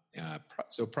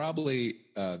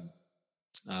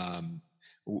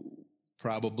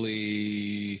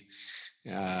 Probably,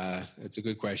 that's a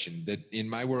good question. That in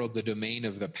my world, the domain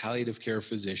of the palliative care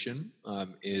physician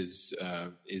is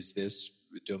this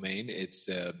domain. It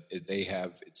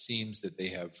seems that they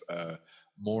have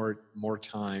more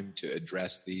time to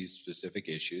address these specific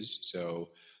issues. So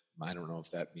I don't know if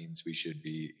that means we should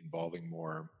be involving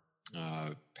more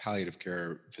palliative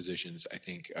care physicians. I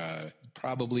think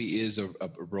probably is a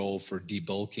role for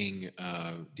debulking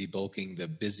the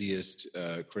busiest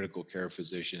critical care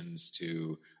physicians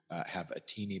to have a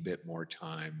teeny bit more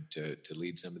time to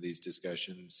lead some of these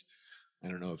discussions. I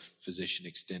don't know if physician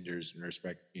extenders, nurse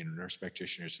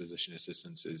practitioners, physician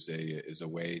assistants is a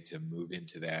way to move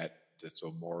into that,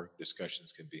 so more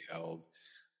discussions can be held.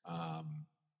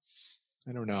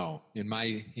 I don't know. In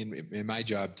my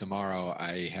job tomorrow,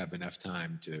 I have enough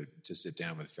time to sit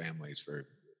down with families for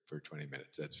 20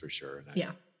 minutes. That's for sure. And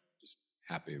I'm just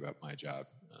happy about my job.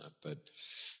 But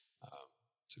it's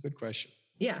a good question.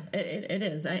 Yeah, it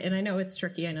is. And I know it's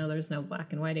tricky. I know there's no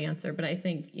black and white answer, but I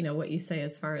think, what you say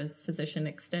as far as physician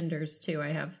extenders too, I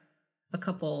have a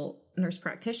couple nurse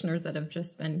practitioners that have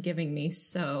just been giving me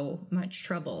so much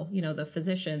trouble. The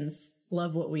physicians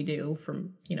love what we do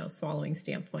from, swallowing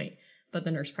standpoint, but the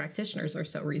nurse practitioners are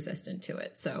so resistant to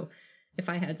it. So if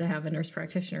I had to have a nurse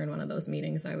practitioner in one of those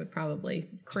meetings, I would probably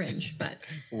cringe. But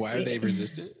why are they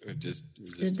resistant?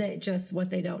 Just what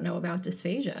they don't know about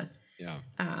dysphagia. Yeah.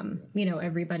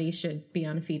 Everybody should be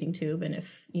on a feeding tube. And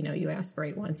if, you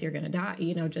aspirate once, you're going to die,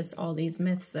 just all these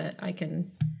myths that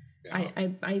I'm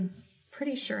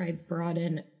pretty sure I brought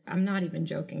in, I'm not even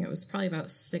joking. It was probably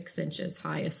about 6 inches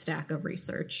high, a stack of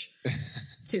research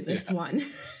to this one.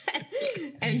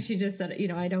 And she just said,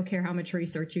 I don't care how much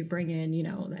research you bring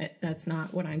in, that's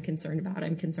not what I'm concerned about.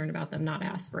 I'm concerned about them not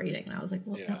aspirating. And I was like,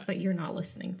 well, no, but you're not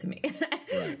listening to me.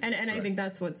 Right. And I think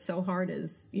that's what's so hard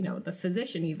is, the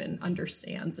physician even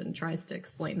understands and tries to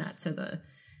explain that to the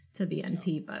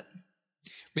NP, but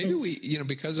maybe we,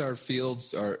 because our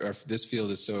fields this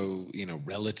field is so,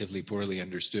 relatively poorly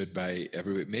understood by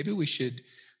everybody, maybe we should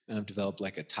develop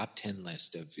like a top 10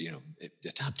 list of,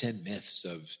 the top 10 myths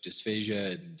of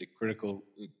dysphagia and the critical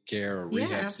care or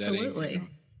rehab settings.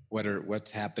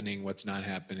 What's happening, what's not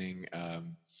happening,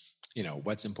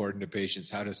 what's important to patients,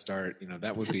 how to start,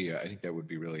 that would be, I think that would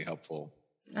be really helpful.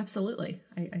 Absolutely.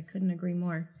 I couldn't agree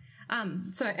more.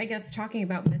 So I guess talking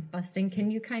about myth busting,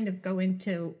 can you kind of go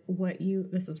into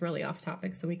this is really off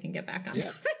topic, so we can get back on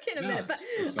topic in a minute, but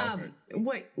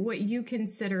what you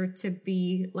consider to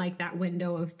be like that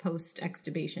window of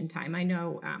post-extubation time? I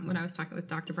know when I was talking with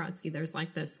Dr. Brodsky, there's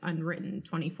like this unwritten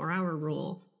 24-hour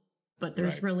rule, but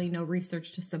there's really no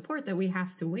research to support that we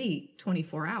have to wait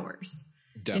 24 hours.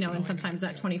 Definitely and sometimes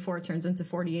that 24 turns into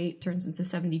 48, turns into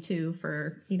 72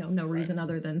 for, no reason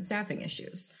other than staffing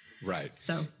issues. Right.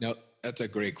 So no, that's a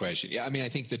great question. Yeah. I mean, I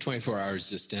think the 24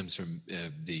 hours just stems from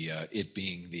it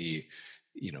being the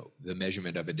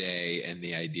measurement of a day, and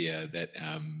the idea that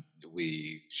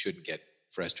we shouldn't get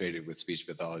frustrated with speech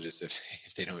pathologists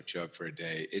if they don't show up for a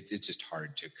day. It's just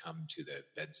hard to come to the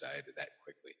bedside that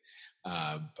quickly.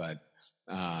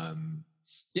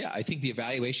 Yeah, I think the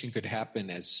evaluation could happen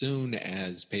as soon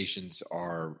as patients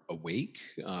are awake.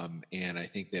 And I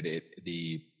think that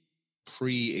the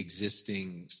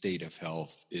pre-existing state of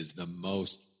health is the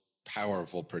most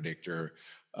powerful predictor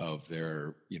of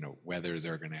their, whether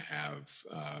they're going to have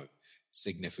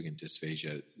significant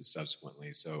dysphagia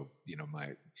subsequently. So,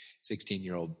 my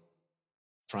 16-year-old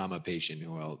trauma patient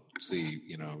who I'll see,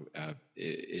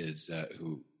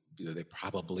 who they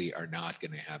probably are not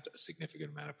going to have a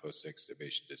significant amount of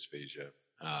post-extubation dysphagia.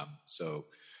 So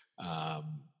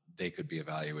they could be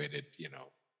evaluated,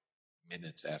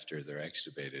 minutes after they're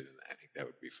extubated, and I think that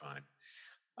would be fine.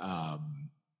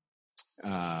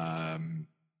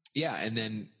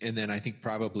 And then I think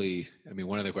probably,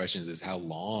 one of the questions is how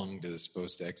long does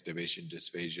post-extubation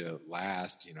dysphagia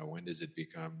last? When does it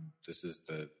become, this is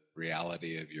the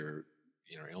reality of your,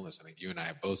 illness? I think you and I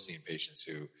have both seen patients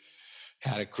who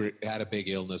had a big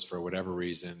illness for whatever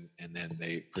reason, and then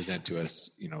they present to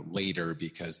us, later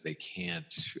because they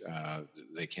can't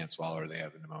swallow, or they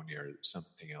have pneumonia, or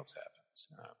something else happens.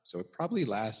 So it probably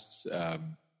lasts,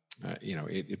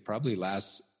 it probably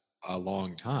lasts a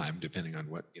long time, depending on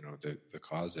what, the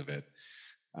cause of it.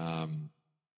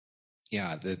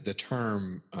 The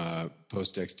term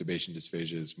post-extubation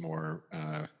dysphagia is more,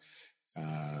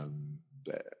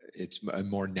 it's a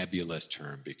more nebulous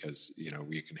term because,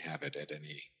 we can have it at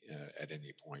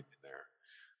any point in there.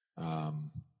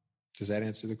 Does that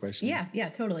answer the question? Yeah,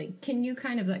 totally. Can you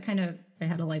I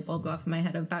had a light bulb go off in my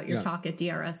head about your talk at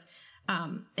DRS.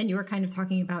 And you were kind of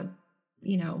talking about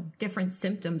different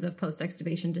symptoms of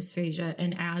post-extubation dysphagia,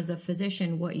 and as a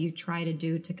physician, what you try to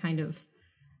do to kind of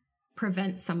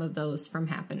prevent some of those from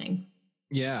happening?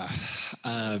 Yeah.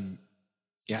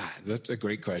 That's a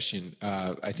great question.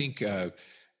 I think,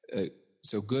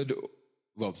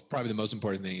 probably the most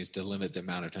important thing is to limit the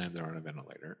amount of time they're on a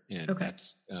ventilator. And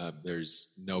that's,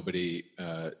 there's nobody,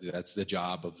 that's the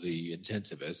job of the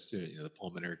intensivist, the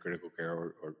pulmonary critical care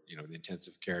or the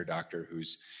intensive care doctor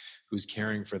who's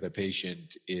caring for the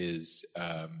patient is,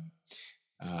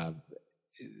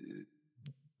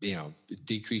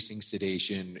 decreasing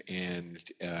sedation and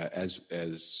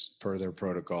as per their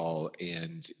protocol,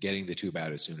 and getting the tube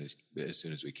out as soon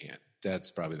as we can.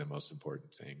 That's probably the most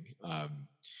important thing.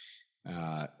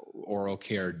 Oral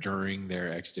care during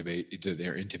their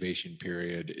intubation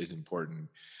period is important,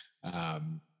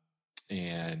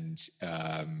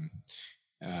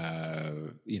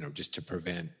 just to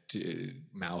prevent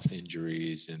mouth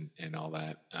injuries and all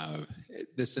that.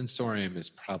 The sensorium is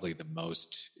probably the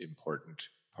most important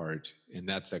part, and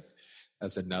that's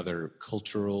another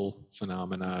cultural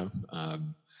phenomena.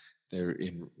 There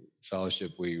in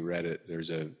fellowship, we read it. There's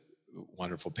a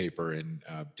wonderful paper in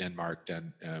Denmark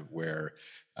done where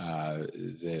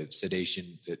the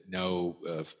sedation that no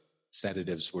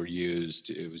sedatives were used.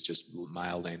 It was just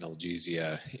mild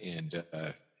analgesia and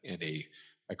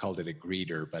I called it a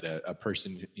greeter, but a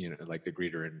person, like the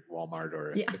greeter in Walmart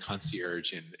or the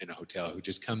concierge in a hotel who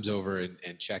just comes over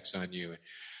and checks on you.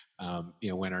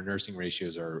 When our nursing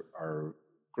ratios are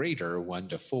greater, 1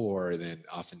 to 4, then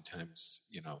oftentimes,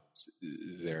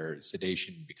 their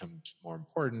sedation becomes more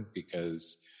important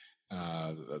because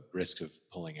risk of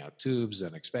pulling out tubes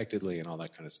unexpectedly and all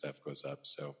that kind of stuff goes up.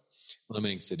 So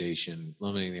limiting sedation,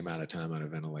 limiting the amount of time on a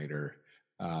ventilator,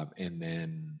 and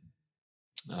then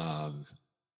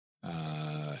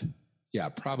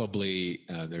probably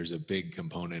there's a big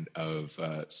component of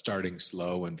starting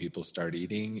slow when people start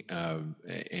eating,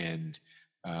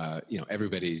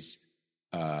 everybody's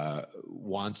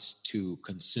wants to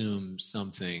consume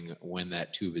something when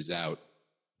that tube is out,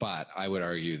 but I would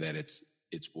argue that it's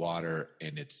water,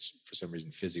 and it's for some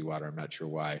reason fizzy water. I'm not sure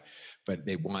why, but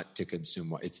they want to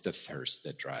consume. It's the thirst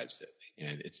that drives it.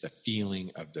 And it's the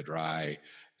feeling of the dry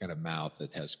kind of mouth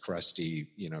that has crusty,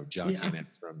 junk in it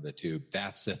from the tube.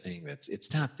 That's the thing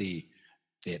it's not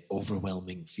that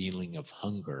overwhelming feeling of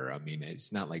hunger. I mean,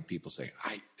 it's not like people say,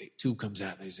 the tube comes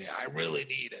out and they say, I really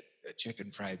need a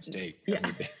chicken fried steak. Yeah.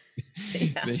 I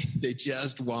mean, they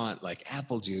just want like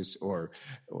apple juice or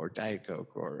Diet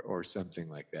Coke or something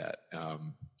like that.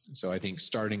 So I think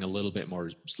starting a little bit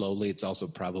more slowly, it's also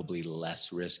probably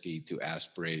less risky to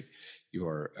aspirate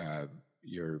your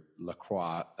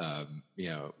LaCroix,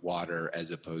 water as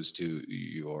opposed to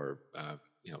your,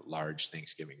 large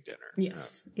Thanksgiving dinner.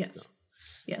 Yes.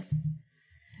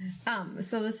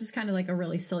 So this is kind of like a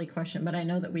really silly question, but I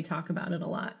know that we talk about it a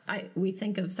lot. We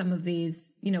think of some of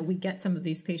these, we get some of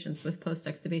these patients with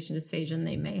post-extubation dysphagia, and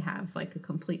they may have like a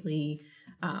completely,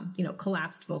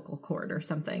 collapsed vocal cord or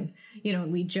something,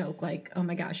 and we joke like, oh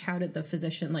my gosh, how did the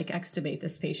physician like extubate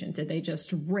this patient? Did they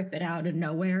just rip it out of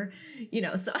nowhere?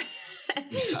 So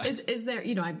is there,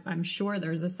 I'm sure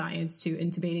there's a science to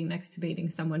intubating and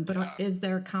extubating someone, but is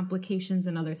there complications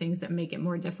and other things that make it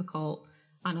more difficult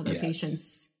on other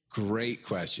patients? Great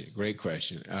question.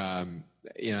 I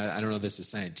don't know if this is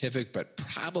scientific, but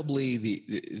probably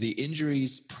the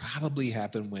injuries probably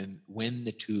happen when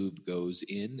the tube goes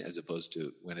in as opposed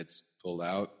to when it's pulled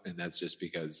out. And that's just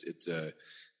because it's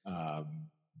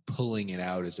pulling it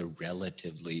out is a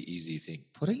relatively easy thing.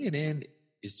 Putting it in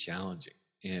is challenging,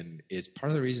 and is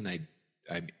part of the reason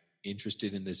I'm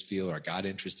interested in this field, or got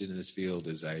interested in this field,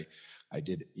 is I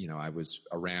was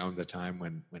around the time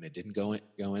when it didn't go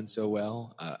in so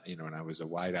well, and I was a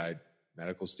wide-eyed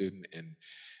medical student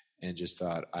and just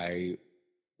thought,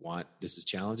 this is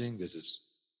challenging. This is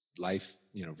life,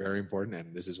 very important.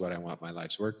 And this is what I want my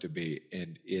life's work to be.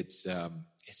 And it's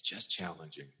just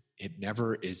challenging. It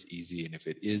never is easy. And if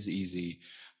it is easy,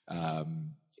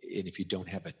 and if you don't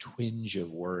have a twinge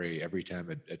of worry every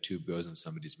time a tube goes in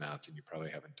somebody's mouth, then you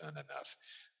probably haven't done enough.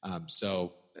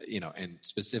 And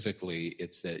specifically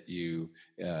it's that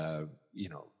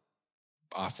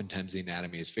oftentimes the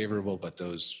anatomy is favorable, but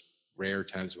those rare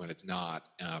times when it's not,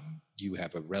 you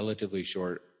have a relatively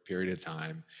short period of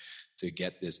time to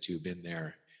get this tube in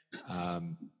there.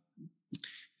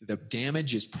 The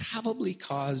damage is probably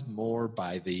caused more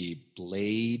by the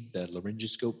blade, the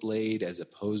laryngoscope blade, as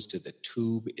opposed to the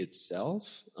tube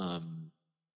itself.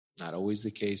 Not always the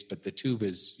case, but the tube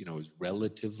is,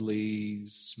 relatively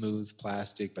smooth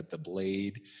plastic, but the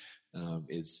blade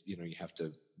is, you have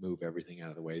to move everything out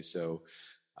of the way. So,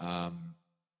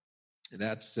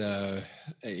 that's,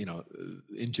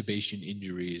 intubation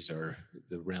injuries are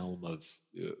the realm of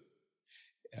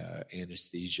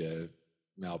anesthesia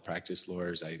malpractice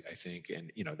lawyers, I think.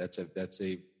 And,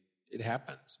 it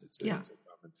happens. It's a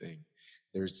common thing.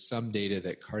 There's some data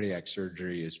that cardiac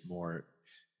surgery is more,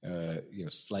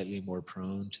 slightly more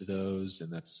prone to those.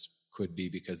 And could be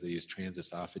because they use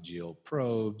transesophageal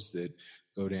probes that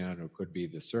go down, or could be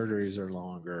the surgeries are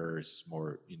longer, or it's just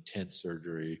more intense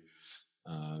surgery.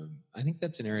 I think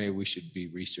that's an area we should be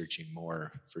researching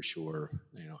more for sure,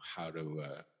 how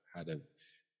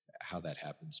that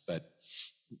happens. But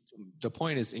the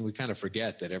point is, and we kind of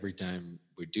forget that every time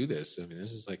we do this, I mean,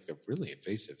 this is like a really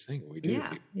invasive thing we do.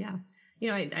 Yeah.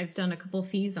 I've done a couple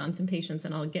fees on some patients,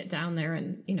 and I'll get down there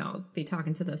and, I'll be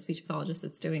talking to the speech pathologist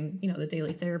that's doing, the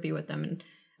daily therapy with them. And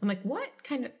I'm like,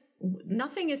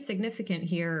 nothing is significant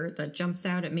here that jumps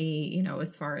out at me,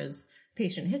 as far as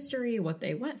patient history, what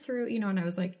they went through, and I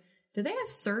was like, do they have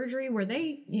surgery? Were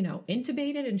they,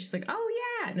 intubated? And she's like, oh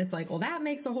yeah. And it's like, well, that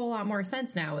makes a whole lot more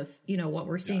sense now with, what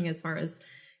we're seeing as far as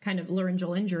kind of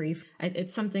laryngeal injury.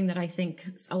 It's something that I think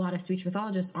a lot of speech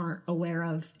pathologists aren't aware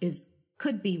of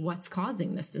could be what's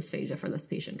causing this dysphagia for this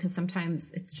patient. Cause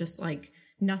sometimes it's just like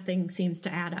nothing seems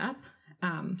to add up.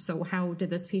 So how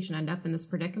did this patient end up in this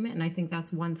predicament? And I think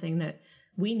that's one thing that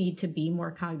we need to be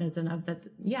more cognizant of, that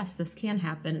yes, this can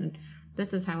happen, and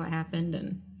this is how it happened.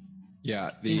 And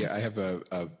I have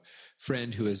a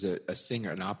friend who is a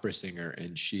singer, an opera singer,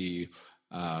 and she,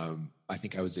 I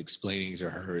think I was explaining to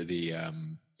her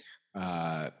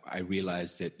I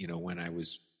realized that, when I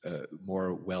was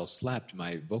more well slept,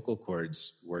 my vocal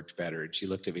cords worked better. And she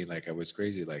looked at me like I was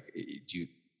crazy. Like,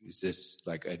 is this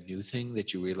like a new thing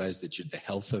that you realize that the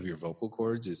health of your vocal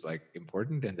cords is like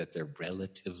important, and that they're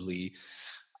relatively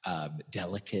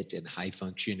delicate and high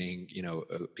functioning,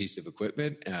 a piece of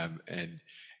equipment.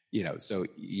 So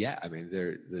yeah, I mean,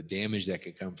 the damage that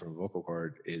can come from a vocal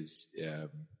cord is,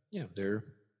 they're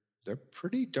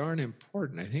pretty darn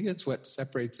important. I think that's what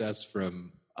separates us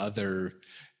from other,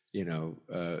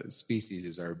 species,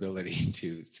 is our ability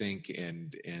to think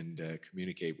and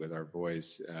communicate with our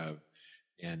voice.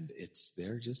 And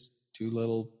they're just two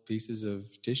little pieces of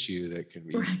tissue that can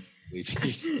be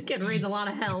can raise a lot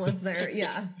of hell if they're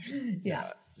yeah.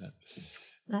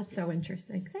 That's so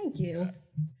interesting. Thank you.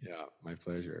 Yeah, my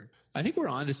pleasure. I think we're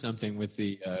onto something with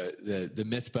the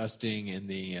myth busting and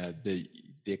the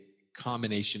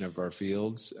combination of our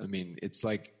fields. I mean, it's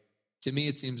like, to me,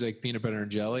 it seems like peanut butter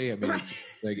and jelly. I mean, it's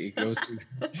like it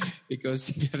goes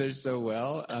together so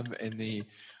well.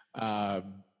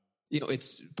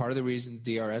 It's part of the reason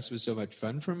DRS was so much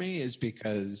fun for me is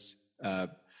because,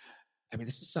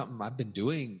 this is something I've been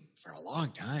doing for a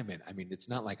long time. And I mean, it's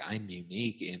not like I'm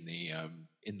unique in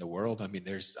the world. I mean,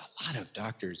 there's a lot of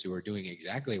doctors who are doing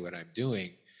exactly what I'm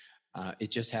doing.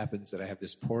 It just happens that I have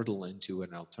this portal into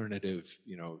an alternative,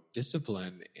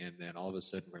 discipline. And then all of a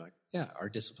sudden we're like, yeah, our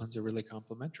disciplines are really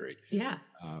complementary. Yeah.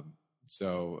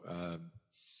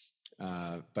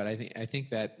 But I think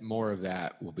that more of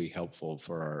that will be helpful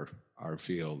for our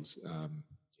fields.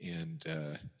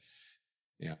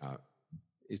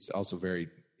 It's also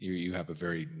you have a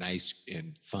very nice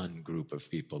and fun group of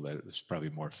people that is probably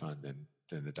more fun than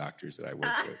the doctors that I work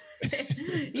with.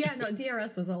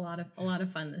 DRS was a lot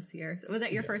of fun this year. Was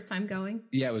that your first time going?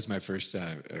 Yeah, it was my first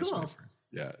time. Cool.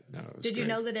 Did you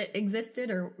know that it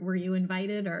existed, or were you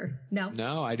invited, or no?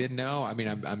 No, I didn't know. I mean,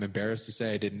 I'm embarrassed to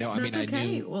say I didn't know. I mean, okay. I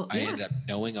knew. Well, I ended up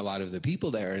knowing a lot of the people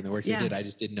there and the work they did. I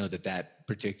just didn't know that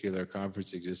particular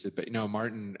conference existed. But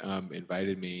Martin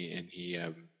invited me, and he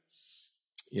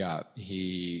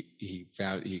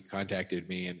contacted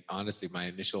me, and honestly, my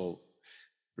initial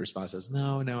response was,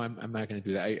 no, I'm not going to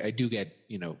do that. I do get,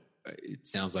 it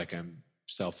sounds like I'm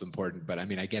self-important, but I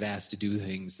mean, I get asked to do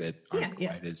things that aren't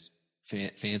quite as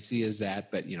fancy as that,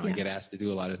 but I get asked to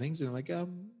do a lot of things, and I'm like,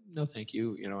 no, thank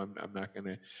you. I'm not going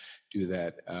to do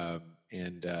that.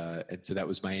 And so that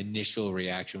was my initial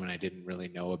reaction when I didn't really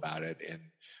know about it. And,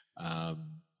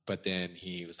 but then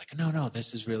he was like, no,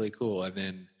 this is really cool. And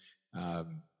then,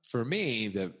 for me,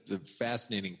 the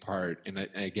fascinating part, and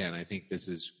again, I think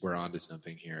we're onto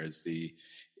something here, is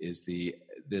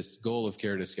this goal of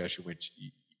care discussion, which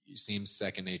seems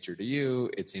second nature to you.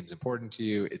 It seems important to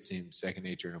you. It seems second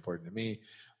nature and important to me.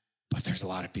 But there's a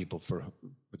lot of people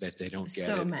that they don't get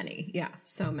so many. Yeah,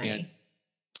 so many. And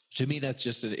to me, that's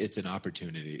just it's an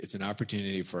opportunity. It's an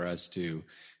opportunity for us to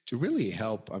really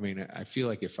help. I mean, I feel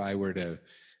like if I were to,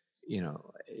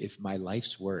 if my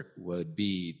life's work would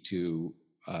be to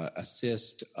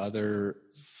assist other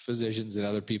physicians and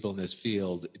other people in this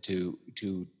field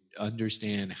to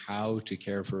understand how to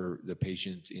care for the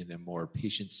patient in a more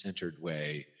patient-centered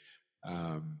way,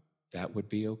 that would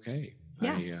be okay.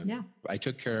 Yeah. I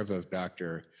took care of a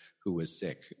doctor who was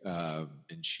sick,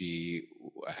 and she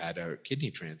had a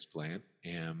kidney transplant,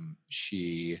 and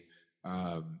she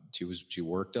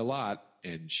worked a lot,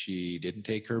 and she didn't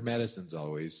take her medicines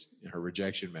always, her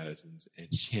rejection medicines,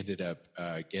 and she ended up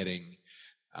getting,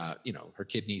 her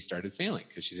kidney started failing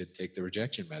because she didn't take the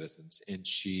rejection medicines, and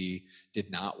she did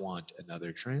not want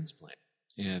another transplant.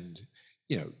 And,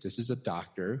 this is a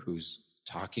doctor who's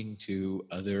talking to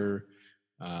other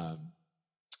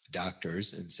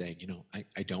doctors and saying,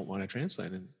 I don't want a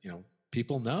transplant. And,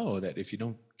 people know that if you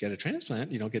don't get a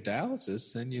transplant, you don't get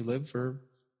dialysis, then you live for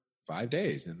 5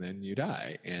 days and then you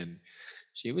die. And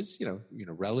she was,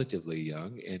 relatively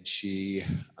young, and she,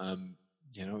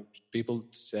 people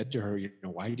said to her,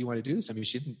 why do you want to do this? I mean,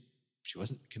 she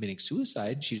wasn't committing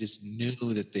suicide. She just knew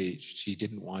that she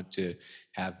didn't want to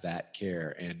have that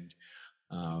care. And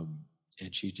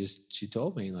she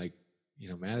told me, like,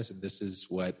 Madison, this is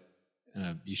what,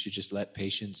 you should just let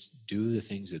patients do the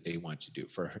things that they want to do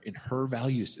in her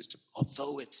value system.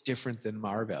 Although it's different than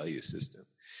our value system,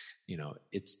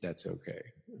 that's okay.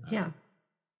 Yeah.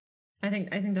 I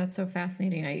think that's so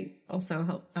fascinating. I also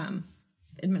help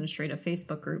administrate a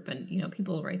Facebook group, and,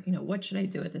 people write, what should I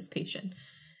do with this patient?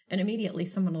 And immediately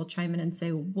someone will chime in and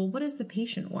say, well, what does the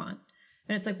patient want?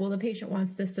 And it's like, well, the patient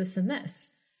wants this, this, and this.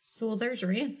 So, well, there's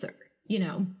your answer,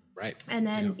 Right. And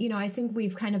then, I think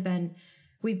we've been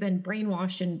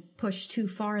brainwashed and pushed too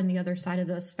far in the other side of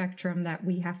the spectrum that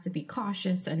we have to be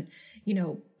cautious and,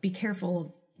 be careful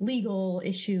of legal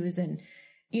issues. And,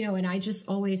 and I just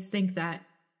always think that,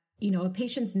 a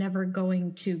patient's never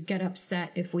going to get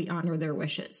upset if we honor their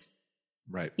wishes.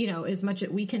 Right. As much as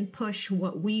we can push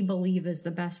what we believe is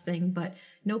the best thing, but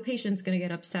no patient's going to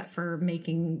get upset for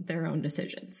making their own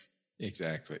decisions.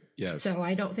 Exactly. Yes. So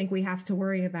I don't think we have to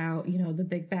worry about, the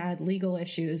big bad legal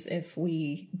issues if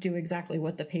we do exactly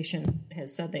what the patient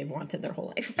has said they've wanted their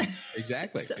whole life.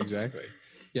 Exactly. Exactly.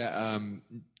 Yeah.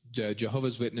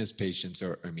 Jehovah's Witness patients,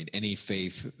 or any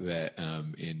faith that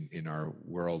in our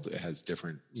world has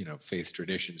different, faith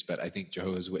traditions, but I think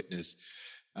Jehovah's Witness,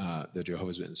 the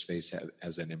Jehovah's Witness faith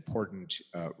has an important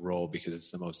role because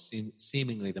it's the most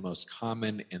seemingly the most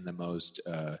common and the most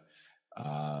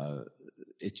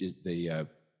the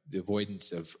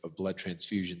avoidance of blood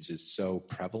transfusions is so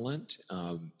prevalent,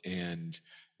 and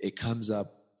it comes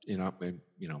up,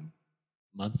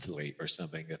 monthly or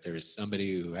something, that there is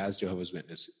somebody who has Jehovah's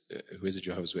Witness, who is a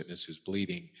Jehovah's Witness, who's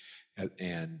bleeding,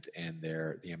 and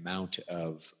the amount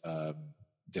of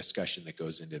discussion that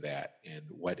goes into that, and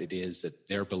what it is that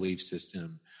their belief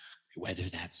system, whether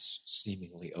that's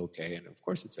seemingly okay, and of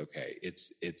course it's okay.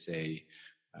 It's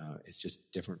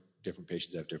just different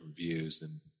patients have different views,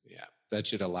 and that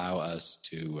should allow us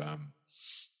to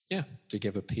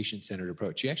give a patient-centered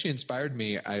approach. You actually inspired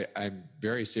me. I'm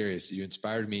very serious. You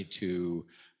inspired me to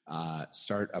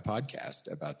start a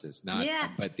podcast about this.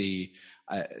 But it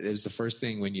was the first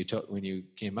thing when you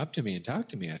came up to me and talked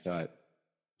to me, I thought,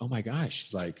 oh my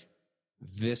gosh, like,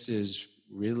 this is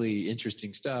really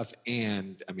interesting stuff.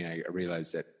 And I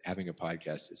realized that having a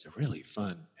podcast is a really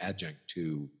fun adjunct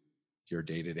to your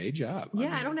day-to-day job.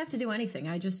 Yeah, I don't have to do anything.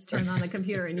 I just turn on the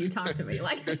computer and you talk to me.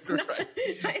 Like, it's not,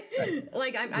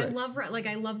 I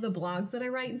love the blogs that I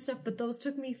write and stuff, but those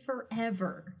took me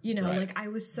forever. Like, I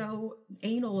was so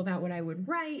anal about what I would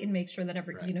write and make sure that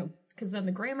because then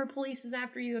the grammar police is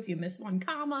after you if you miss one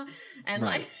comma, and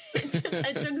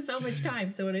it took so much time.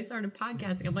 So when I started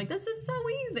podcasting, I'm like, this is so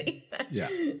easy. Yeah.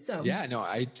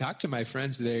 I talked to my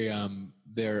friends. I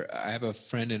have a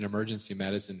friend in emergency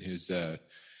medicine who's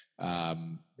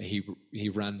he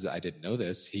runs, I didn't know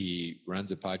this, he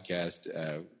runs a podcast,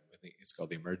 I think it's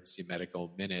called the Emergency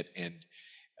Medical Minute, and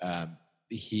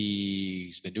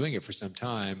he's been doing it for some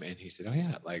time, and he said, oh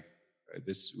yeah, like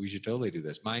this, we should totally do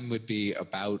this. Mine would be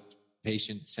about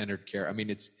patient-centered care.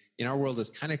 It's, in our world,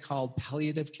 it's kind of called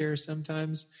palliative care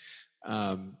sometimes,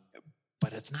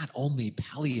 but it's not only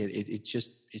palliative, it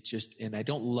just, and I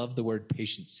don't love the word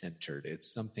patient-centered.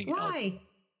 It's something else. Why?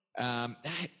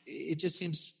 It just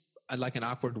seems like an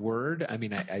awkward word. I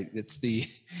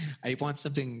want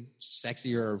something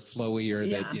sexier or flowier,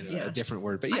 a different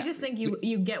word. But I just think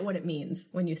you get what it means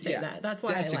when you say that. That's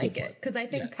why I like it. Because I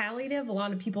think palliative, a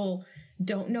lot of people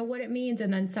don't know what it means.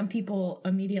 And then some people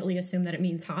immediately assume that it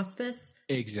means hospice.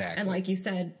 Exactly. And like you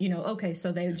said, okay,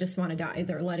 so they just want to die.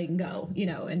 They're letting go,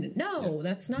 and no,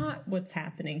 that's not what's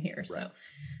happening here. Right. So.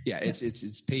 Yeah,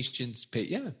 it's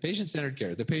patient-centered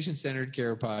care, the patient-centered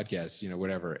care podcast,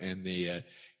 whatever. And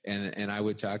and I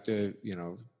would talk to,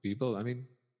 people,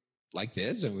 like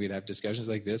this, and we'd have discussions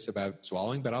like this about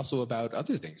swallowing, but also about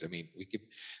other things.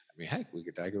 mean, heck, we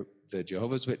could talk the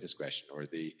Jehovah's Witness question or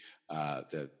the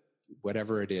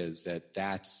whatever it is,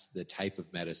 that's the type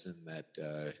of medicine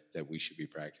that we should be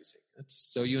practicing.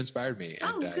 So you inspired me.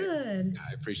 And good.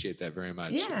 I appreciate that very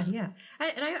much. Yeah.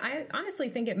 I honestly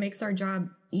think it makes our job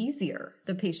easier,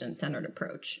 the patient-centered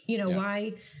approach.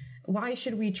 Why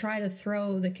should we try to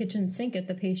throw the kitchen sink at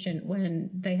the patient when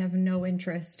they have no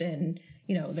interest in,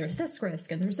 there's this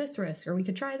risk and there's this risk, or we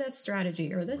could try this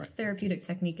strategy or this therapeutic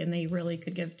technique, and they really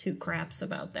could give two craps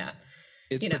about that.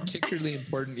 It's particularly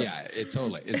important. Yeah,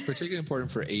 it's particularly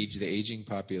important for the aging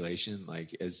population.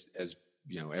 Like as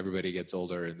everybody gets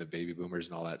older and the baby boomers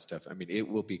and all that stuff. I mean, it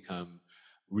will become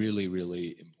really,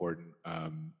 really important.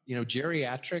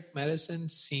 Geriatric medicine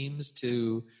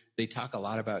they talk a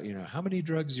lot about, how many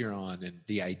drugs you're on, and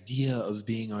the idea of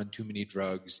being on too many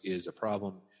drugs is a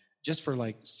problem just for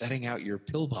like setting out your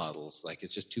pill bottles. Like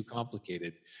it's just too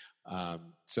complicated.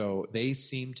 So they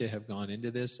seem to have gone into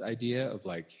this idea of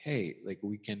like, hey, like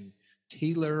we can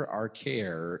tailor our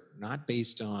care, not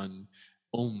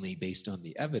only based on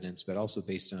the evidence, but also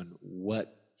based on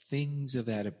what things of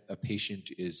that a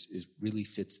patient is really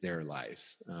fits their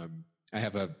life. I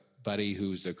have a buddy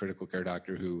who's a critical care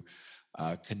doctor who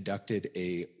conducted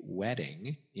a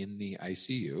wedding in the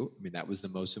ICU. I mean, that was the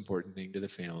most important thing to the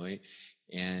family.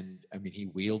 And I mean, he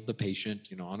wheeled the patient,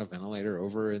 on a ventilator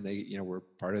over, and they, were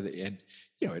part of and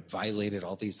it violated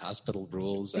all these hospital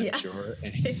rules, I'm sure.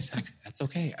 And he's like, that's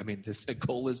okay. I mean, the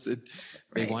goal is that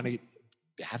they want to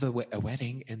have a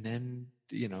wedding, and then,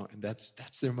 and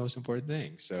that's their most important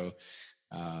thing. So,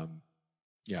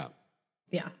 yeah.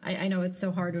 Yeah, I know it's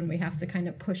so hard when we have to kind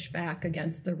of push back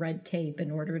against the red tape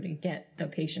in order to get the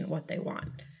patient what they want.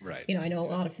 Right. I know a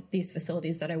lot of these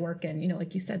facilities that I work in,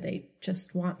 like you said, they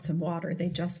just want some water. They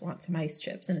just want some ice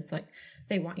chips. And it's like,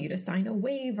 they want you to sign a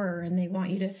waiver and they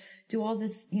want you to do all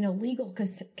this, legal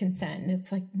consent. And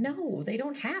it's like, no, they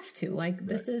don't have to. Like,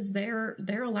 this is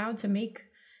they're allowed to make,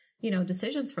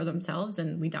 decisions for themselves,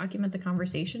 and we document the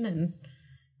conversation and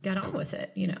get on with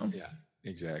it, Yeah,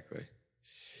 exactly.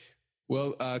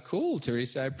 Well, cool,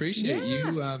 Teresa. I appreciate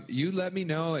you. You let me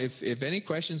know if any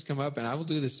questions come up, and I will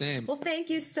do the same. Well, thank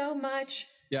you so much.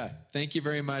 Yeah, thank you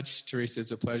very much, Teresa.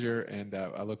 It's a pleasure, and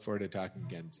I look forward to talking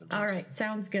again sometime. All right,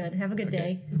 sounds good. Have a good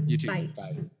day. You too. Bye.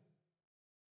 Bye.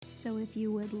 So if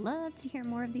you would love to hear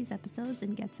more of these episodes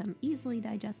and get some easily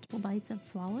digestible bites of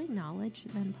swallowing knowledge,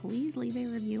 then please leave a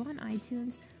review on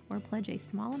iTunes or pledge a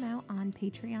small amount on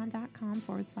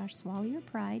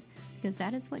patreon.com/swallowyourpride, because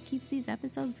that is what keeps these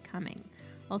episodes coming.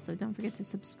 Also, don't forget to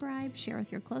subscribe, share with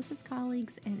your closest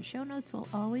colleagues, and show notes will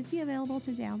always be available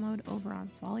to download over on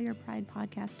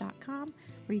swallowyourpridepodcast.com,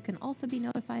 where you can also be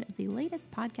notified of the latest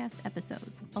podcast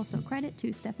episodes. Also, credit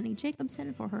to Stephanie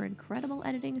Jacobson for her incredible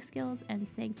editing skills, and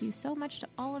thank you so much to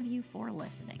all of you for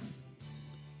listening.